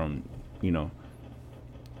them from, you know,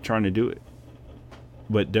 trying to do it.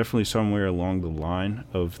 But definitely somewhere along the line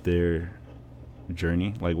of their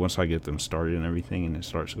journey, like once I get them started and everything and it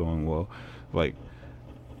starts going well, like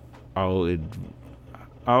I'll you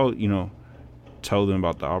know, tell them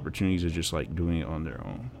about the opportunities of just like doing it on their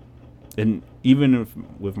own. And even if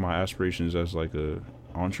with my aspirations as like a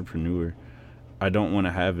entrepreneur, I don't want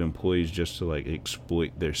to have employees just to like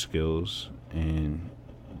exploit their skills and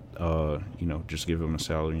you know, just give them a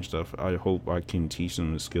salary and stuff. I hope I can teach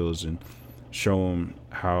them the skills and show them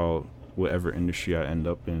how whatever industry I end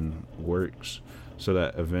up in works, so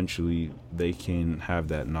that eventually they can have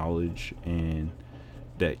that knowledge and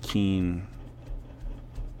that keen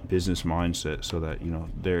business mindset, so that, you know,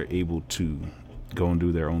 they're able to go and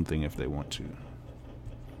do their own thing if they want to.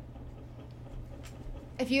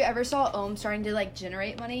 If you ever saw OM starting to like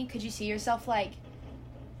generate money, could you see yourself like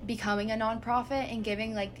becoming a nonprofit and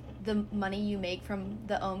giving like the money you make from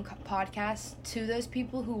the podcast to those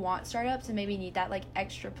people who want startups and maybe need that like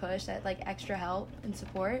extra push, that like extra help and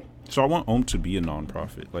support. So I want Ohm to be a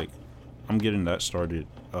nonprofit. Like, I'm getting that started.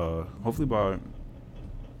 Hopefully by,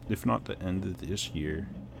 if not the end of this year,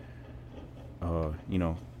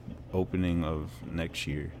 opening of next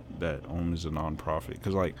year, that Ohm is a nonprofit.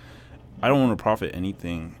 Because like, I don't want to profit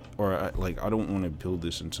anything, or I don't want to build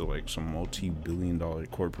this into like some multi-billion-dollar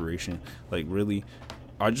corporation. Like, really,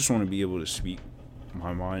 I just want to be able to speak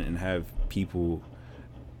my mind and have people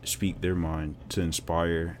speak their mind to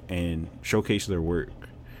inspire and showcase their work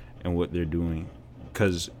and what they're doing,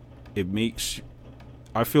 because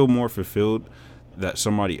I feel more fulfilled that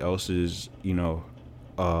somebody else is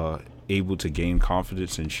able to gain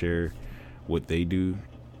confidence and share what they do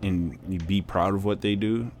and be proud of what they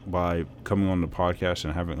do by coming on the podcast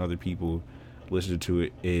and having other people listen to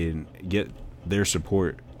it and get their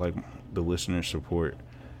support, like the listener support,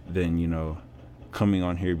 than coming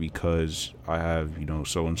on here because I have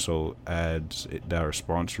so and so ads that are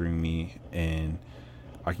sponsoring me and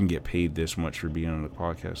I can get paid this much for being on the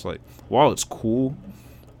podcast. Like, while it's cool,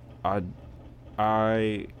 I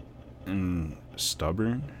am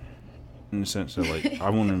stubborn in the sense that like I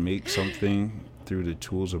want to make something through the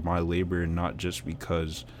tools of my labor, and not just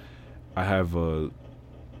because I have a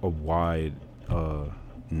wide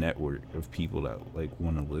network of people that like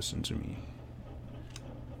want to listen to me.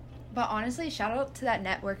 But honestly, shout out to that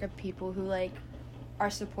network of people who like are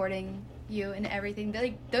supporting you and everything.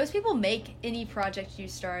 Those people make any project you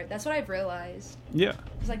start. That's what I've realized. Yeah.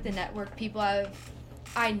 It's like the network people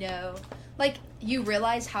I know. Like, you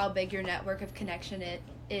realize how big your network of connection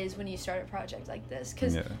is when you start a project like this.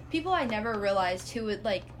 Because people I never realized who would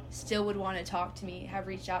like still would want to talk to me have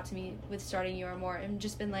reached out to me with starting You Are More and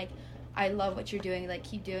just been like, I love what you're doing, like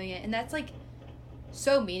keep doing it. And that's like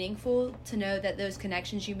so meaningful to know that those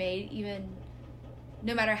connections you made, even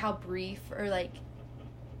no matter how brief or like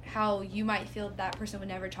how you might feel that person would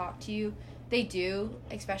never talk to you, they do,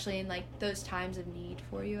 especially in like those times of need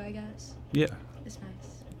for you, I guess. Yeah. It's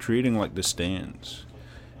nice. Creating like the stands.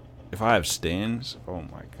 If I have stands, oh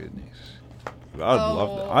my goodness. I'd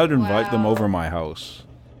love that. I'd invite them over my house.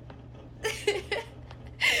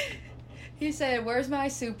 He said, "Where's my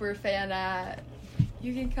super fan at?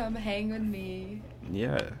 You can come hang with me."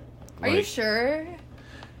 Yeah. Are you sure?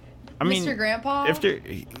 I mean, Mr. Grandpa? If they're,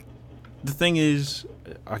 the thing is,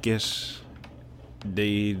 I guess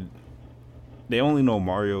they only know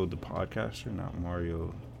Mario the podcaster, not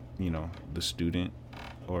Mario, the student,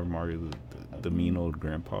 or Mario the mean old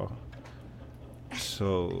grandpa.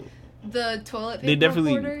 So the toilet paper they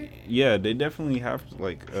definitely reporter? Yeah, they definitely have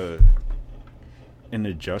like an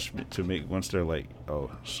adjustment to make once they're like,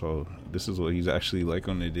 oh, so this is what he's actually like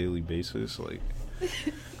on a daily basis, like.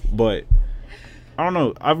 But I don't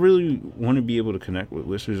know, I really want to be able to connect with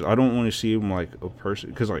listeners. I don't want to see him like a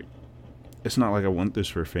person, because like it's not like I want this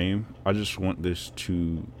for fame. I just want this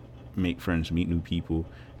to make friends, meet new people,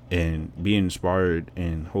 and be inspired,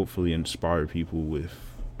 and hopefully inspire people with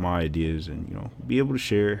my ideas, and be able to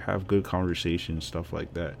share, have good conversations, stuff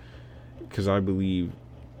like that. Because I believe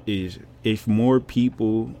if more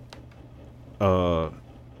people are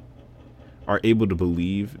able to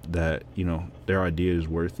believe that their idea is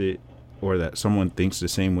worth it, or that someone thinks the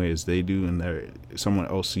same way as they do, and someone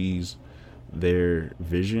else sees their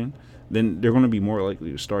vision, then they're going to be more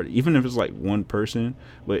likely to start, even if it's like one person.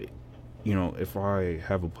 But if I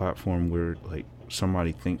have a platform where like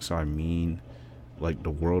somebody thinks I mean like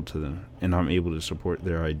the world to them, and I'm able to support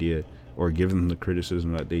their idea or give them the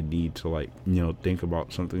criticism that they need to like think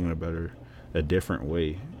about something in a different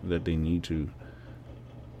way that they need to,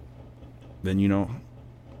 then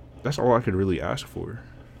that's all I could really ask for.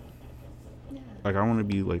 Yeah. Like, I want to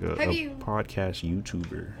be like a podcast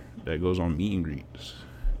YouTuber that goes on meet and greets.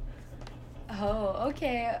 Oh,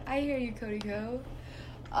 okay. I hear you, Cody Co.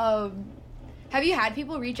 Have you had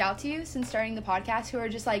people reach out to you since starting the podcast who are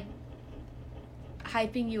just like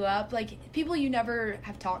hyping you up, like people you never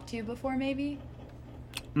have talked to before, maybe?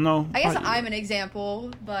 No. I guess I'm an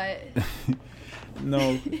example, but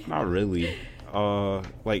no, not really.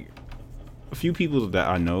 Like a few people that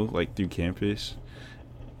I know, like through campus,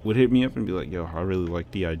 would hit me up and be like, yo, I really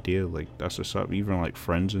like the idea, like that's what's up, even like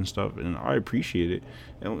friends and stuff, and I appreciate it.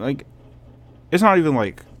 And like, it's not even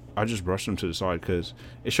like I just brush them to the side, because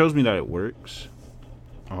it shows me that it works,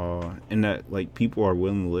 and that like people are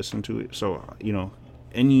willing to listen to it. So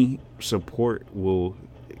any support will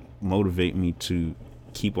motivate me to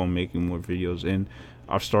keep on making more videos. And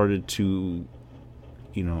I've started to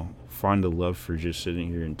find a love for just sitting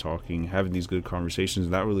here and talking, having these good conversations.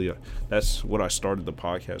 That's what I started the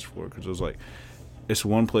podcast for, because it was like, it's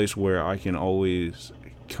one place where I can always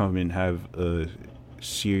come and have a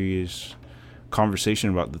serious conversation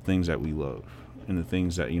about the things that we love and the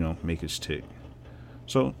things that, make us tick.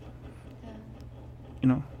 So,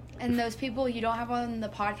 And those people you don't have on the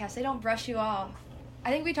podcast, they don't brush you off.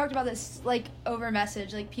 I think we talked about this, like, over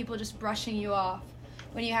message, like, people just brushing you off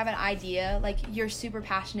when you have an idea. Like, you're super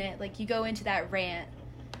passionate. Like, you go into that rant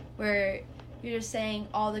where you're just saying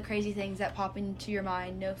all the crazy things that pop into your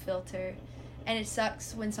mind, no filter. And it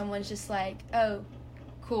sucks when someone's just like, oh,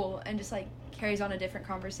 cool, and just, like, carries on a different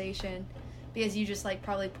conversation because you just, like,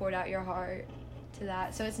 probably poured out your heart to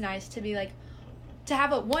that. So it's nice to be, like, to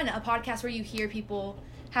have a podcast where you hear people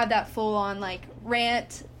have that full-on, like,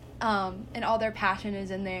 rant, and all their passion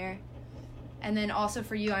is in there. And then also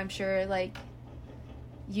for you, I'm sure, like,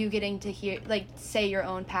 you getting to hear, like, say your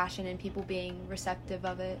own passion and people being receptive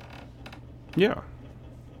of it. Yeah.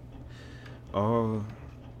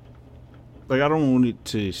 Like, I don't want it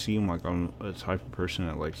to seem like I'm a type of person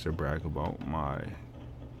that likes to brag about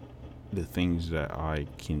the things that I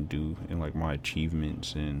can do and, like, my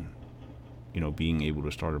achievements and, being able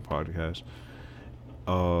to start a podcast.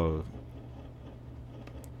 I'm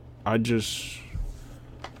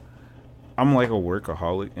like a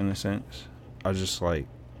workaholic in a sense. I just like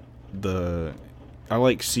I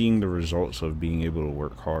like seeing the results of being able to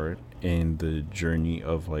work hard and the journey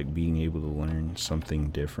of, like, being able to learn something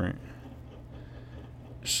different.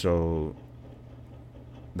 So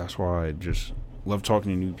that's why I just love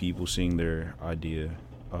talking to new people, seeing their idea,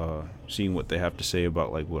 seeing what they have to say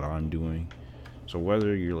about, like, what I'm doing. So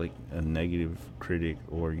whether you're, like, a negative critic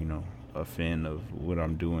or, a fan of what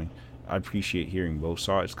I'm doing, I appreciate hearing both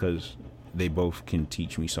sides because they both can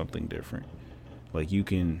teach me something different. Like, you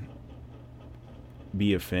can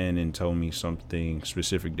be a fan and tell me something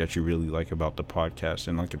specific that you really like about the podcast,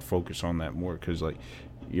 and I could focus on that more because, like,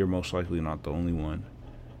 you're most likely not the only one.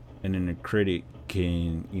 And then a critic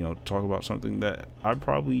can, talk about something that I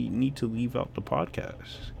probably need to leave out the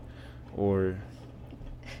podcast. Or,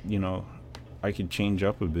 I could change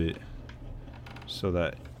up a bit so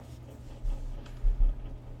that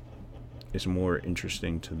it's more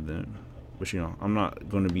interesting to them. But, I'm not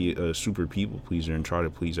going to be a super people pleaser and try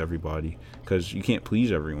to please everybody because you can't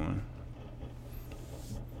please everyone.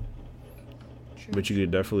 True. But you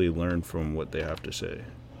could definitely learn from what they have to say.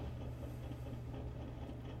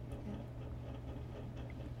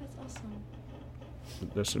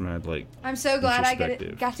 That's mad, like, I'm so glad I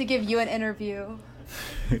got to give you an interview.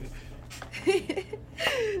 But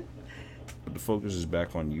the focus is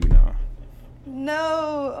back on you now.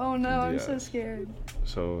 No. Oh, no. Yeah. I'm so scared.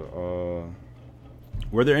 So,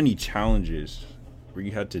 were there any challenges where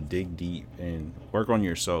you had to dig deep and work on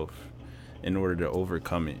yourself in order to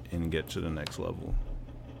overcome it and get to the next level?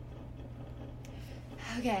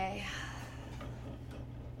 Okay.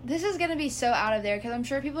 This is going to be so out of there because I'm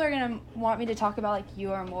sure people are going to want me to talk about, like,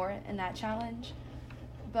 You Are More in that challenge.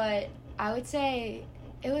 But I would say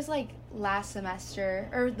it was, like, last semester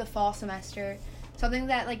or the fall semester. Something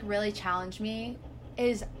that, like, really challenged me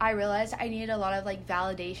is I realized I needed a lot of, like,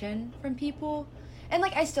 validation from people. And,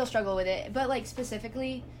 like, I still struggle with it. But, like,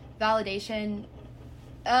 specifically, validation,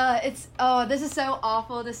 this is so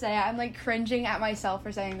awful to say. I'm, like, cringing at myself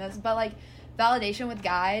for saying this. But, like, validation with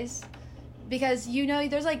guys, because,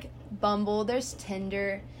 there's, like, Bumble, there's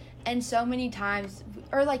Tinder, and so many times,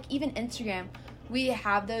 or, like, even Instagram, we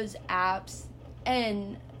have those apps,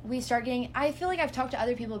 and we start getting, I feel like I've talked to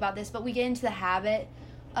other people about this, but we get into the habit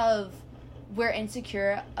of we're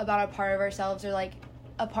insecure about a part of ourselves or, like,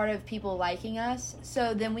 a part of people liking us,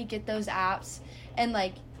 so then we get those apps, and,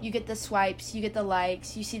 like, you get the swipes, you get the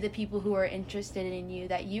likes, you see the people who are interested in you,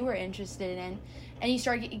 that you were interested in, and you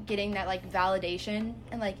start getting that, like, validation,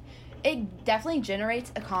 and, like, it definitely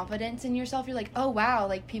generates a confidence in yourself. You're like, oh, wow,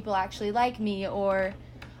 like, people actually like me, or,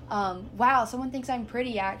 wow, someone thinks I'm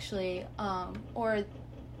pretty, actually, or,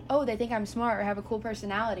 oh, they think I'm smart or have a cool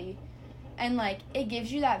personality, and, like, it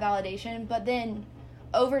gives you that validation, but then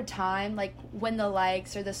over time, like, when the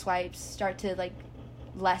likes or the swipes start to, like,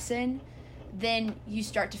 lessen, then you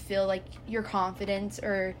start to feel, like, your confidence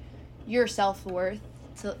or your self-worth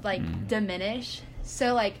to, like, diminish.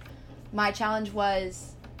 So, like, my challenge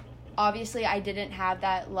was, obviously, I didn't have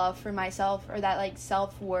that love for myself or that, like,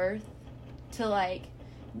 self-worth to, like,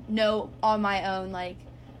 know on my own, like,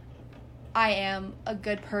 I am a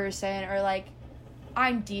good person, or, like,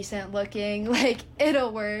 I'm decent looking, like,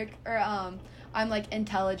 it'll work, or, I'm, like,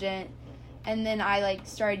 intelligent, and then I, like,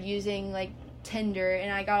 started using, like, Tinder,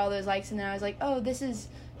 and I got all those likes, and then I was like, oh, this is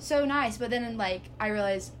so nice, but then, like, I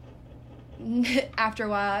realized after a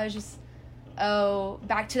while, I was just, oh,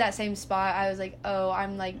 back to that same spot. I was like, oh,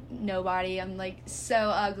 I'm like nobody. I'm like so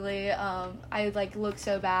ugly. I like look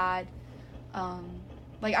so bad.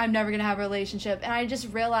 Like I'm never gonna have a relationship. And I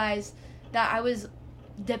just realized that I was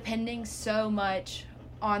depending so much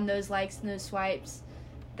on those likes and those swipes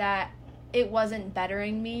that it wasn't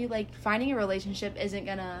bettering me. Like finding a relationship isn't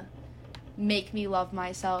gonna make me love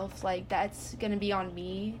myself. Like that's gonna be on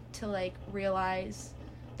me to like realize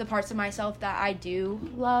the parts of myself that I do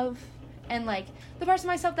love and like the parts of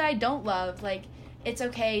myself that I don't love. Like it's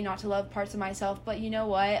okay not to love parts of myself, but you know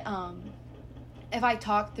what, if I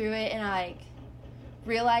talk through it and I like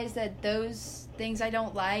realize that those things I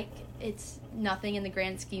don't like, it's nothing in the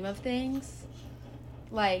grand scheme of things.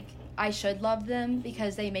 Like I should love them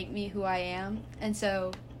because they make me who I am. And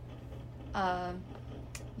so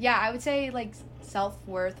yeah, I would say like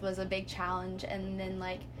self-worth was a big challenge, and then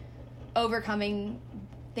like overcoming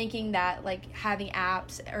thinking that like having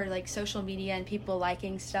apps or like social media and people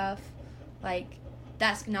liking stuff, like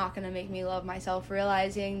that's not going to make me love myself.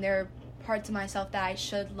 Realizing there are parts of myself that I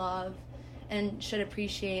should love and should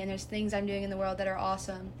appreciate, and there's things I'm doing in the world that are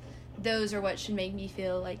awesome. Those are what should make me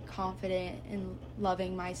feel like confident in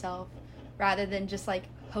loving myself, rather than just like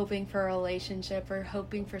hoping for a relationship or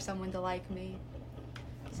hoping for someone to like me.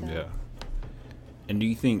 So. Yeah. And do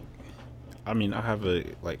you think, I mean, I have a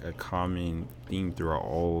common theme throughout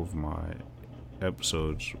all of my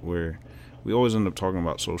episodes where we always end up talking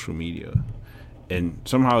about social media, and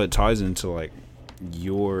somehow it ties into like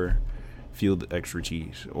your field of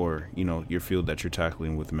expertise, or you know, your field that you're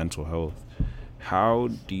tackling with mental health. How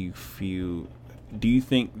do you feel, do you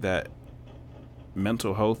think that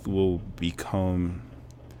mental health will become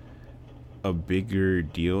a bigger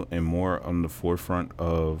deal and more on the forefront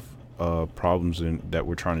of problems that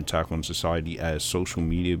we're trying to tackle in society as social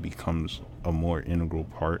media becomes a more integral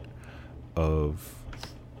part of,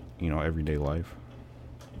 you know, everyday life?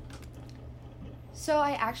 So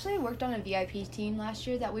I actually worked on a VIP team last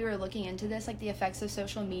year that we were looking into this, like the effects of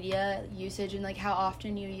social media usage and like how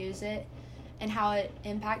often you use it and how it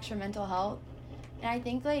impacts your mental health. And I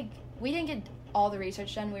think like we didn't get all the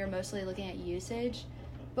research done. We were mostly looking at usage,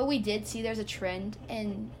 but we did see there's a trend.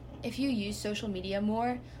 And if you use social media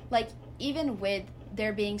more, like even with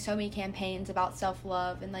there being so many campaigns about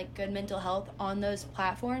self-love and like good mental health on those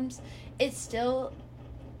platforms, it's still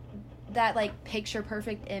that like picture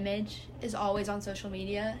perfect image is always on social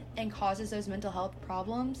media and causes those mental health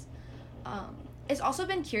problems. It's also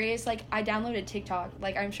been curious, like I downloaded TikTok,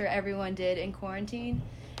 like I'm sure everyone did in quarantine,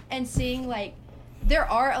 and seeing like there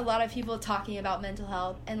are a lot of people talking about mental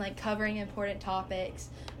health and like covering important topics,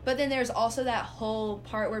 but then there's also that whole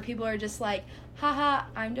part where people are just like, haha,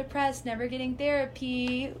 I'm depressed, never getting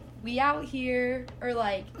therapy, we out here, or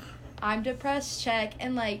like I'm depressed, check.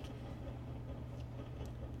 And like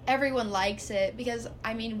everyone likes it because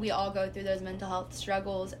I mean we all go through those mental health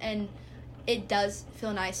struggles, and it does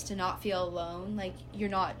feel nice to not feel alone, like you're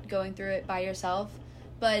not going through it by yourself.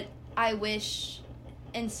 But I wish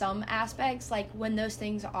in some aspects, like when those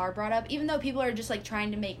things are brought up, even though people are just like trying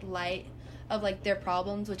to make light of like their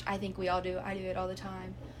problems, which I think we all do, I do it all the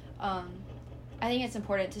time, I think it's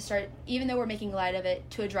important to start, even though we're making light of it,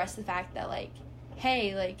 to address the fact that like,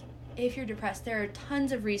 hey, like if you're depressed, there are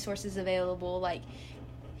tons of resources available. Like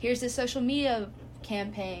here's this social media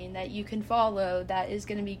campaign that you can follow that is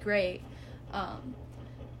going to be great.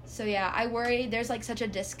 So yeah, I worry there's like such a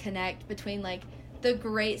disconnect between like the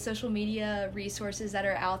great social media resources that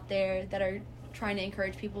are out there that are trying to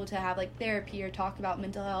encourage people to have like therapy or talk about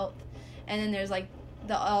mental health, and then there's like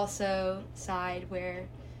the also side where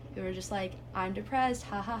people are just like, I'm depressed,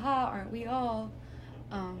 ha ha ha, aren't we all?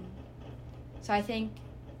 So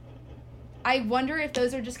I wonder if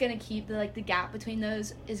those are just going to keep the gap between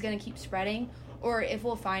those is going to keep spreading, or if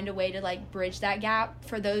we'll find a way to like bridge that gap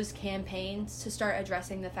for those campaigns to start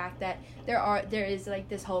addressing the fact that there is like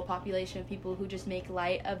this whole population of people who just make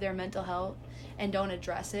light of their mental health and don't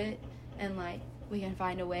address it. And like we can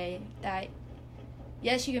find a way that,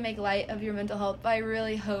 yes, you can make light of your mental health, but I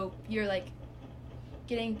really hope you're like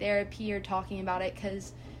getting therapy or talking about it,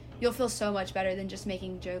 because you'll feel so much better than just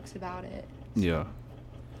making jokes about it. Yeah,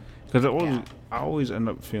 because I always end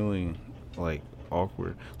up feeling like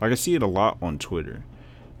awkward. Like I see it a lot on Twitter.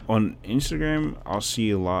 On Instagram, I'll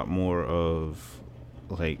see a lot more of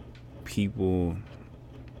like people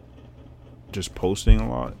just posting a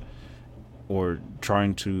lot or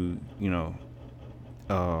trying to, you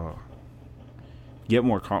know, get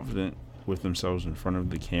more confident with themselves in front of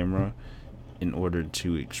the camera in order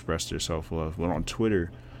to express their self-love. But on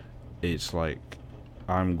Twitter, it's like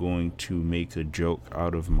I'm going to make a joke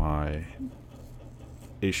out of my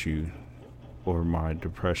issue or my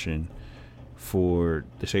depression for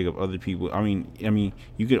the sake of other people. I mean,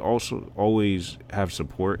 you could also always have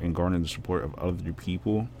support and garner the support of other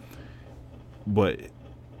people, but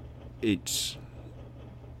it's,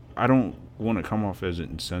 I don't want to come off as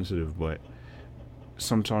insensitive, but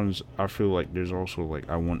sometimes I feel like there's also like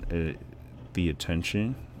I want the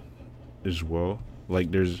attention as well.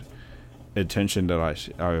 Like there's attention that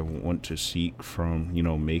I want to seek from, you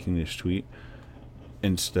know, making this tweet,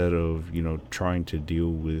 instead of, you know, trying to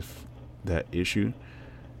deal with that issue,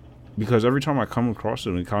 because every time I come across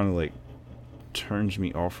it kind of like turns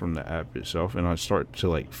me off from the app itself, and I start to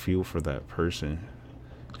like feel for that person,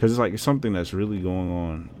 because it's like it's something that's really going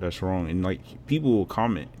on that's wrong, and like people will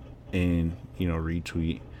comment and, you know,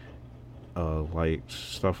 retweet, like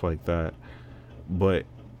stuff like that, but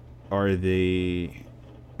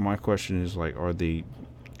my question is like, are they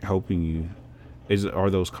helping you?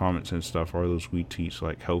 Are those comments and stuff, are those retweets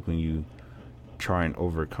like helping you try and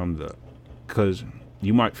overcome that? Because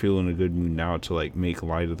you might feel in a good mood now to like make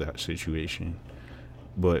light of that situation,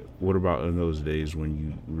 but what about in those days when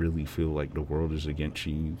you really feel like the world is against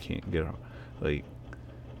you and you can't get out? Like,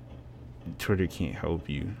 Twitter can't help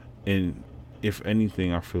you, and if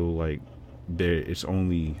anything, I feel like it's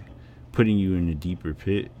only putting you in a deeper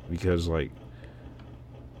pit, because like,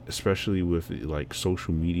 especially with like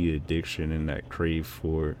social media addiction and that crave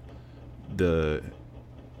for the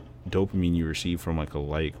dopamine you receive from like a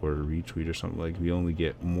like or a retweet or something, like we only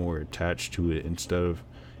get more attached to it instead of,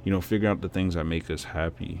 you know, figuring out the things that make us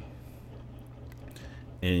happy.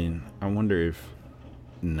 And I wonder if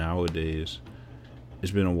nowadays,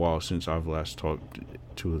 it's been a while since I've last talked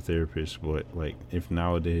to a therapist, but like if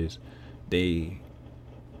nowadays they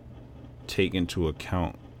take into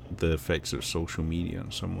account the effects of social media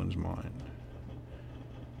on someone's mind.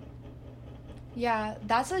 Yeah,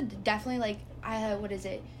 that's a definitely like what is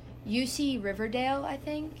it? UC Riverdale, I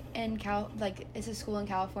think, in like it's a school in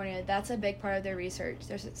California. That's a big part of their research.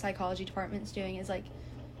 Their psychology department's doing is like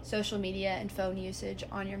social media and phone usage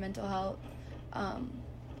on your mental health.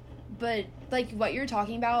 But like what you're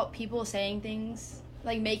talking about, people saying things,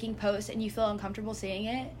 like making posts and you feel uncomfortable seeing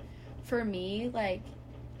it. For me, like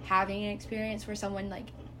having an experience where someone like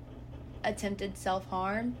attempted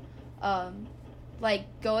self-harm,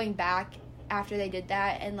 like going back after they did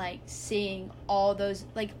that and like seeing all those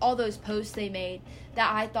posts they made,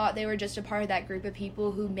 that I thought they were just a part of that group of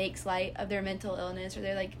people who makes light of their mental illness or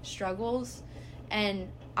their like struggles, and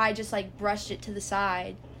I just like brushed it to the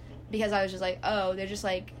side because I was just like, oh, they're just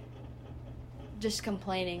like just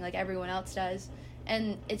complaining like everyone else does.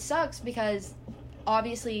 And it sucks because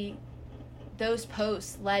obviously those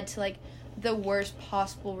posts led to like the worst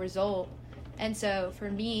possible result. And so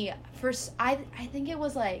for me, first I think it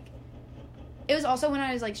was also when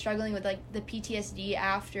I was like struggling with like the PTSD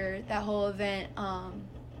after that whole event,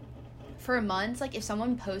 for months, like if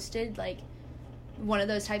someone posted like one of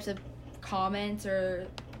those types of comments or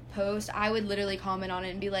posts, I would literally comment on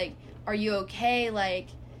it and be like, are you okay? Like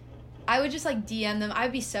I would just like DM them. I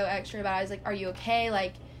would be so extra about it. I was like, are you okay?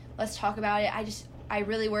 Like, let's talk about it. I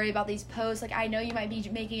really worry about these posts. Like, I know you might be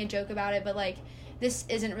making a joke about it, but like this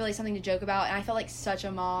isn't really something to joke about. And I felt like such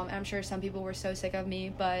a mom, and I'm sure some people were so sick of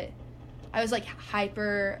me, but I was like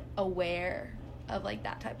hyper aware of like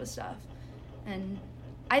that type of stuff. And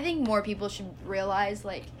I think more people should realize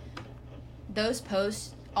like those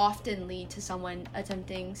posts often lead to someone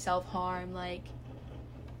attempting self-harm. Like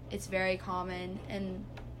it's very common, and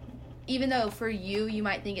even though for you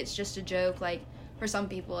might think it's just a joke, like for some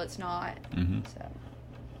people it's not. Mm-hmm. So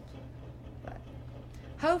but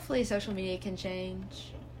hopefully social media can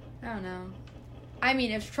change. I don't know. I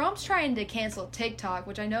mean, if Trump's trying to cancel TikTok,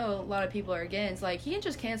 which I know a lot of people are against, like, he can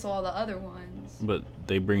just cancel all the other ones. But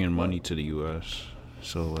they bring in money to the U.S.,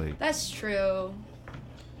 so, like... That's true.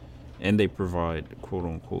 And they provide,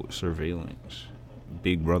 quote-unquote, surveillance.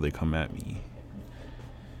 Big brother, come at me.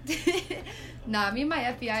 Nah, me and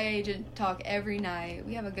my FBI agent talk every night.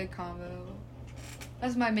 We have a good convo.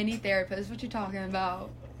 That's my mini therapist. What you talking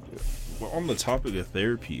about? Well, on the topic of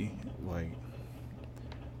therapy, like...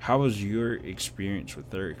 How was your experience with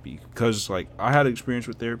therapy? Because, like, I had experience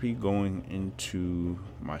with therapy going into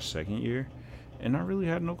my second year, and I really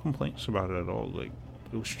had no complaints about it at all. Like,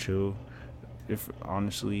 it was chill. If,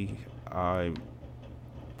 honestly, I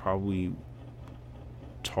probably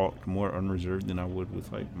talked more unreserved than I would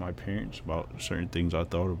with, like, my parents about certain things I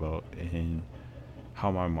thought about and how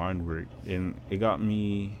my mind worked. And it got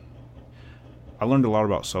me... I learned a lot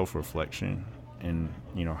about self-reflection and,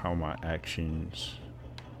 you know, how my actions...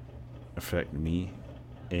 affect me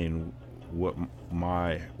and what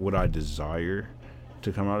I desire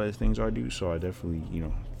to come out of the things I do. So I definitely, you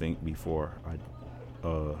know, think before I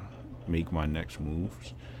make my next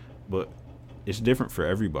moves. But it's different for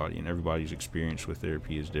everybody, and everybody's experience with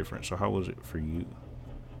therapy is different. So how was it for you?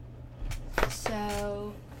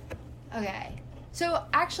 So, okay. So,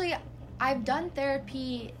 actually, I've done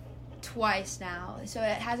therapy twice now, so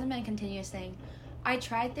it hasn't been a continuous thing. I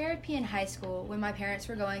tried therapy in high school when my parents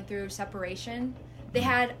were going through separation. They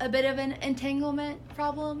had a bit of an entanglement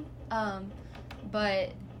problem,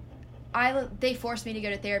 but they forced me to go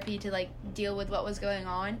to therapy to, like, deal with what was going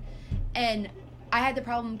on. And I had the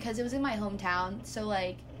problem because it was in my hometown, so,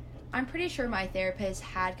 like, I'm pretty sure my therapist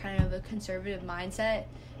had kind of a conservative mindset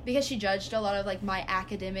because she judged a lot of, like, my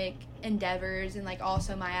academic endeavors and, like,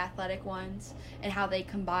 also my athletic ones and how they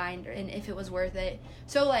combined and if it was worth it.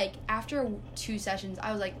 So, like, after 2 sessions,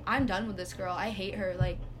 I was like, I'm done with this girl. I hate her.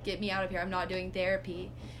 Like, get me out of here. I'm not doing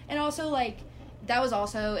therapy. And also, like, that was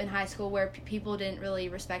also in high school where people didn't really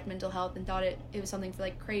respect mental health and thought it was something for,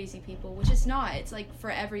 like, crazy people, which it's not. It's, like, for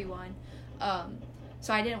everyone.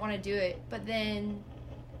 So I didn't want to do it. But then,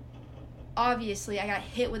 obviously, I got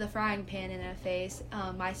hit with a frying pan in the face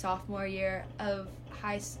my sophomore year of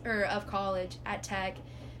college at Tech.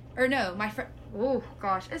 Or no, oh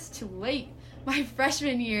gosh, it's too late. My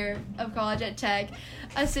freshman year of college at Tech,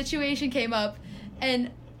 a situation came up, and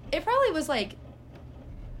it probably was like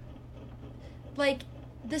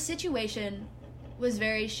the situation was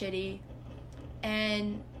very shitty,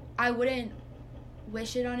 and I wouldn't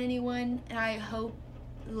wish it on anyone, and I hope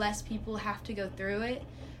less people have to go through it.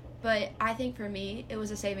 But I think for me, it was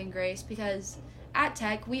a saving grace because at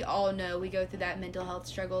Tech, we all know we go through that mental health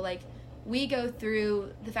struggle. Like, we go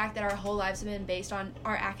through the fact that our whole lives have been based on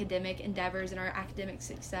our academic endeavors and our academic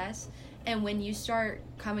success. And when you start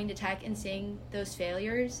coming to Tech and seeing those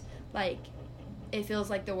failures, like, it feels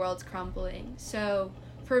like the world's crumbling. So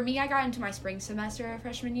for me, I got into my spring semester of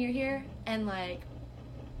freshman year here, and, like,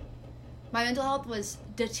 my mental health was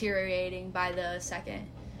deteriorating by the second.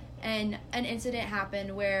 And an incident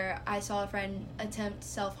happened where I saw a friend attempt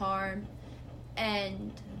self-harm,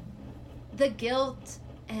 and the guilt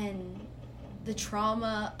and the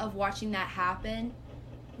trauma of watching that happen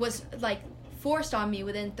was, like, forced on me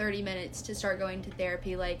within 30 minutes to start going to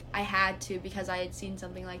therapy. Like, I had to because I had seen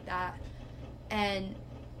something like that. And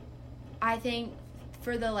I think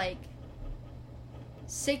for the, like,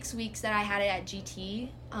 6 weeks that I had it at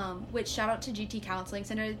GT, which shout out to GT Counseling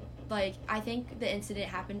Center, like, I think the incident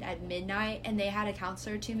happened at midnight, and they had a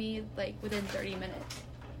counselor to me, like, within 30 minutes.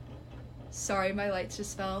 Sorry, my lights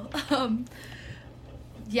just fell.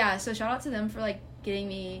 Yeah, so shout out to them for, like, getting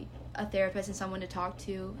me a therapist and someone to talk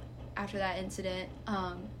to after that incident.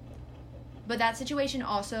 But that situation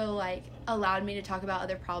also, like, allowed me to talk about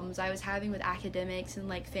other problems I was having with academics and,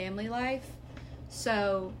 like, family life.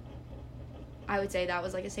 So I would say that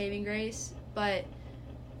was, like, a saving grace. But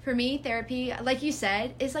for me, therapy, like you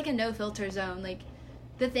said, is like a no-filter zone. Like,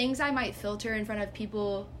 the things I might filter in front of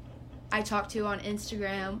people I talk to on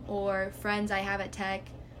Instagram or friends I have at Tech,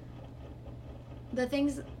 the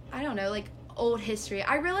things, I don't know, like, old history.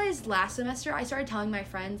 I realized last semester I started telling my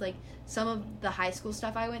friends, like, some of the high school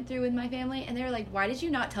stuff I went through with my family, and they were like, why did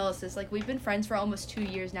you not tell us this? Like, we've been friends for almost 2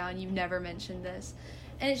 years now, and you've never mentioned this.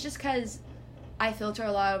 And it's just because I filter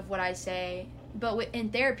a lot of what I say. But in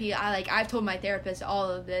therapy, I've told my therapist all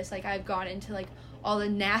of this. Like, I've gone into, like, all the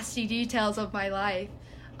nasty details of my life.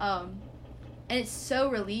 And it's so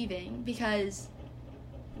relieving because,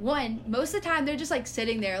 one, most of the time they're just, like,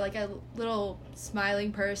 sitting there like a little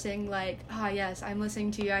smiling person, like, yes, I'm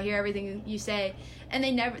listening to you, I hear everything you say. And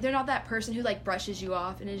they're not that person who, like, brushes you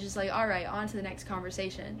off and is just like, all right, on to the next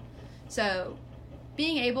conversation. So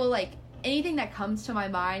being able, like, anything that comes to my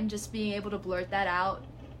mind, just being able to blurt that out,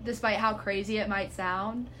 despite how crazy it might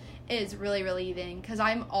sound, is really relieving because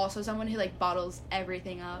I'm also someone who, like, bottles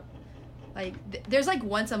everything up. Like, there's, like,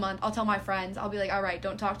 once a month I'll tell my friends, I'll be like, all right,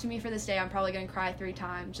 don't talk to me for this day, I'm probably gonna cry 3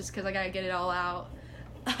 times just because I gotta get it all out.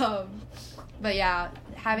 But yeah,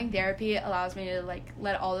 having therapy allows me to, like,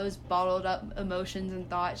 let all those bottled up emotions and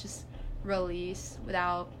thoughts just release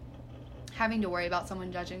without having to worry about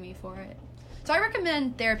someone judging me for it. So I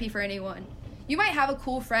recommend therapy for anyone. You might have a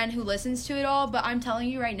cool friend who listens to it all, but I'm telling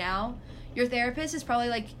you right now, your therapist is probably,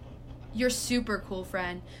 like, your super cool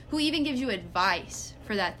friend who even gives you advice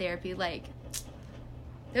for that therapy. Like,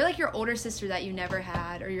 they're like your older sister that you never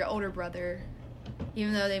had, or your older brother,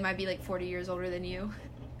 even though they might be, like, 40 years older than you.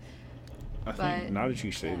 I think, now that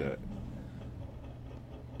you say that,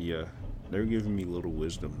 yeah, they're giving me little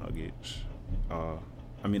wisdom nuggets.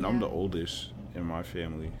 I mean, I'm the oldest in my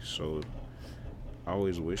family, so I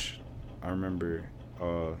always wish. I remember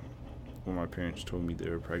when my parents told me they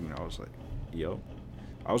were pregnant, I was like, yo.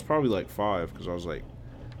 I was probably like 5 because I was like,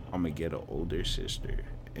 I'm going to get an older sister.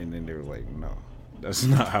 And then they were like, no, that's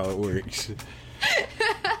not how it works.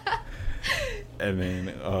 And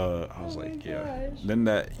then I was like, yeah. Then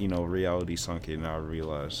that, reality sunk in, and I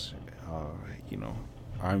realized,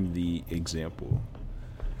 I'm the example.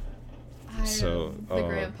 The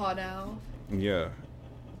grandpa now. Yeah.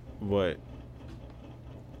 But,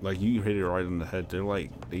 like, you hit it right on the head.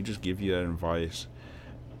 They just give you that advice.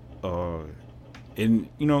 And,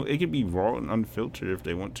 it can be raw and unfiltered if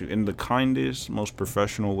they want to. In the kindest, most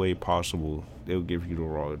professional way possible, they'll give you the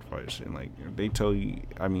raw advice. And, like, they tell you,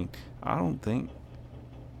 I mean, I don't think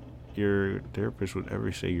your therapist would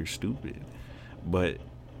ever say you're stupid. But,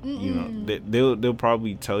 they'll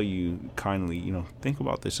probably tell you kindly, think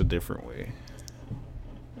about this a different way.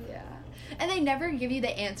 Yeah. And they never give you the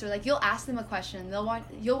answer. Like, you'll ask them a question.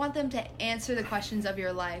 You'll want them to answer the questions of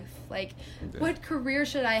your life. Like, what career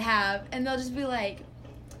should I have? And they'll just be like,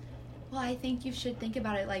 well, I think you should think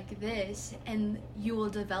about it like this, and you will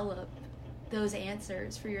develop those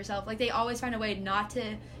answers for yourself. Like, they always find a way not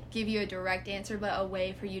to give you a direct answer, but a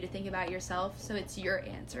way for you to think about yourself, so it's your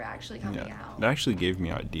answer actually coming out. That actually gave me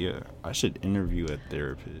an idea. I should interview a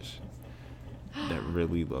therapist that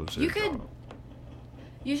really loves her job.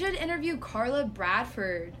 You should interview Carla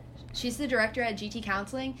Bradford. She's the director at GT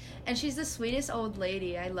Counseling, and she's the sweetest old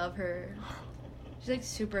lady. I love her. She's like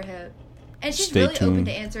super hip. And she's really open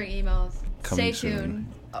to answering emails. Stay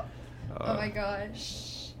tuned. Oh my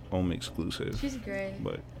gosh. Home exclusive. She's great.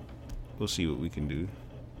 But we'll see what we can do.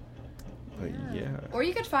 But yeah. Or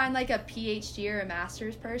you could find like a PhD or a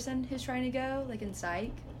master's person who's trying to go, like in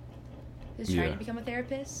psych, who's trying to become a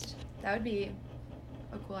therapist. That would be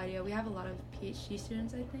a cool idea. We have a lot of PhD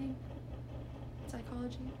students, I think, in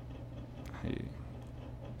psychology.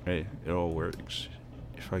 Hey, it all works.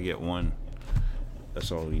 If I get one,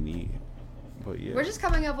 that's all we need. But yeah, we're just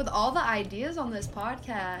coming up with all the ideas on this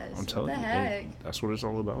podcast. I'm telling you, hey, that's what it's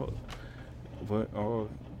all about. But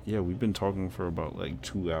yeah, we've been talking for about like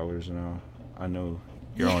 2 hours now. I know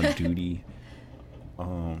you're on duty.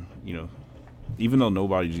 Even though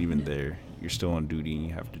nobody's even there, you're still on duty and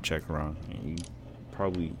you have to check around. And you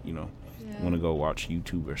probably, want to go watch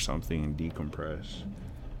YouTube or something and decompress.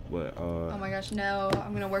 But oh my gosh, no!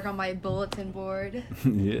 I'm gonna work on my bulletin board.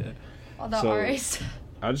 Yeah. All the RAs.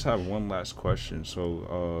 I just have one last question.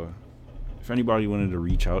 So, if anybody wanted to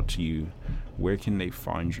reach out to you, where can they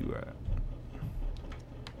find you at?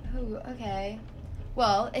 Oh, okay.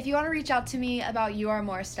 Well, if you want to reach out to me about You Are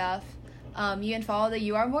More stuff, you can follow the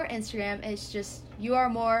You Are More Instagram. It's just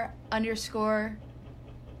YouAreMore_org.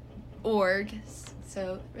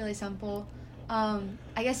 So, really simple. I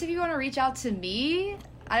guess if you want to reach out to me,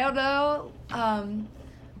 I don't know.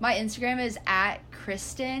 My Instagram is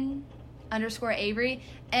 @Kristen_Avery.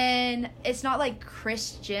 And it's not like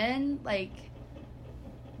Christian, like...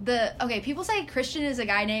 people say Christian is a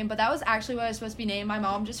guy name, but that was actually what I was supposed to be named. My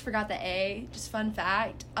mom just forgot the A, just fun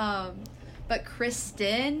fact. But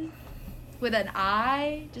Kristen with an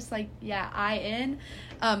I, just like, I-N,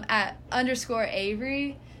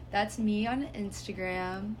 @_Avery. That's me on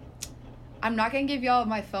Instagram. I'm not going to give y'all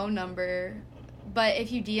my phone number, but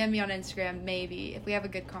if you DM me on Instagram, maybe, if we have a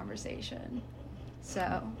good conversation.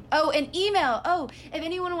 So, an email. If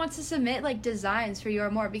anyone wants to submit like designs for You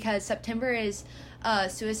Are More, because September is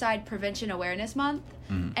Suicide Prevention Awareness Month,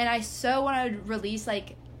 and I so want to release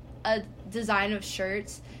like a design of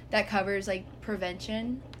shirts that covers like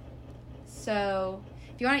prevention. So,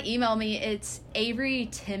 if you want to email me, it's Avery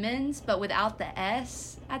Timmons, but without the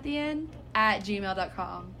S at the end,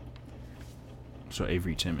 @gmail.com. So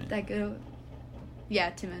Avery Timmons. That good? Yeah,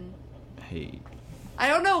 Timmons. Hey. I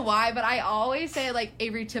don't know why, but I always say it like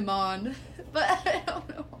Avery Timon, but I don't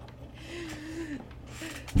know why.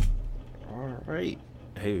 All right.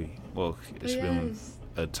 Hey, well, it's been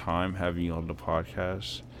a time having you on the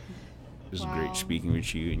podcast. It's great speaking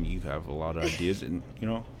with you, and you have a lot of ideas, and,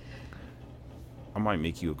 I might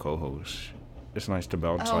make you a co-host. It's nice to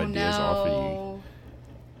bounce ideas off of you.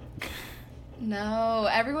 No,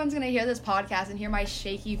 everyone's going to hear this podcast and hear my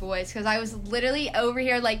shaky voice, because I was literally over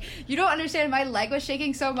here, like, you don't understand, my leg was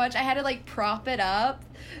shaking so much, I had to, like, prop it up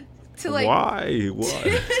to, like... Why?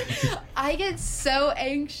 I get so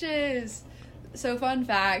anxious. So, fun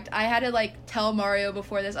fact, I had to, like, tell Mario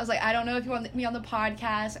before this, I was like, I don't know if you want me on the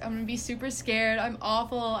podcast, I'm going to be super scared, I'm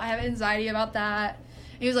awful, I have anxiety about that.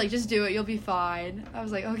 And he was like, just do it, you'll be fine. I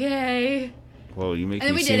was like, okay. Well, you make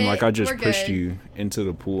me seem like I just pushed you into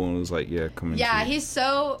the pool and was like, yeah, come in. Yeah, he's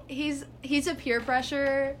a peer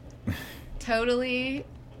pressure. Totally.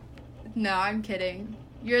 No, I'm kidding.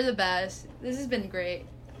 You're the best. This has been great.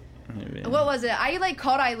 Hey, what was it? I like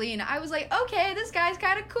called Eileen. I was like, okay, this guy's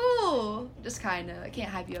kind of cool. Just kind of. I can't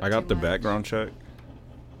hype you up. I got the much. background check.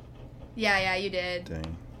 Yeah, you did.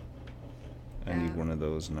 Dang. I Yeah. need one of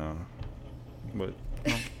those now. But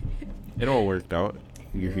it all worked out.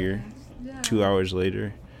 You're here. Yeah. 2 hours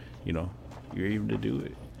later, you're able to do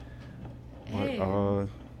it. Hey. But,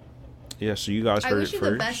 yeah, so you guys I heard wish it you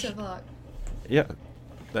first. the best of luck. Yeah,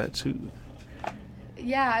 that too.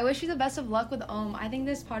 Yeah, I wish you the best of luck with I think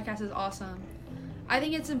this podcast is awesome. I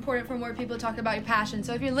think it's important for more people to talk about your passion.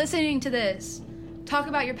 So if you're listening to this, talk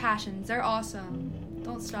about your passions. They're awesome.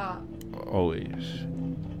 Don't stop. Always.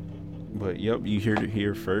 But yep, you heard it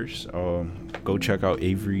here first. Go check out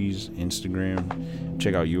Avery's Instagram.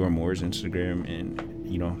 Check out You Are More's Instagram. And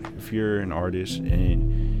if you're an artist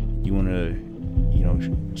and you want to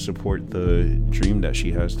support the dream that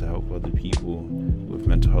she has to help other people with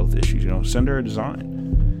mental health issues, send her a design.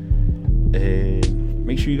 And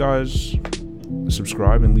make sure you guys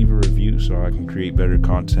subscribe and leave a review so I can create better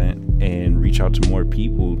content and reach out to more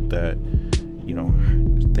people that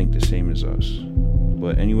think the same as us.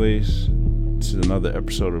 But anyways, this is another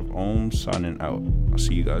episode of Ohm signing out. I'll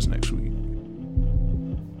see you guys next week.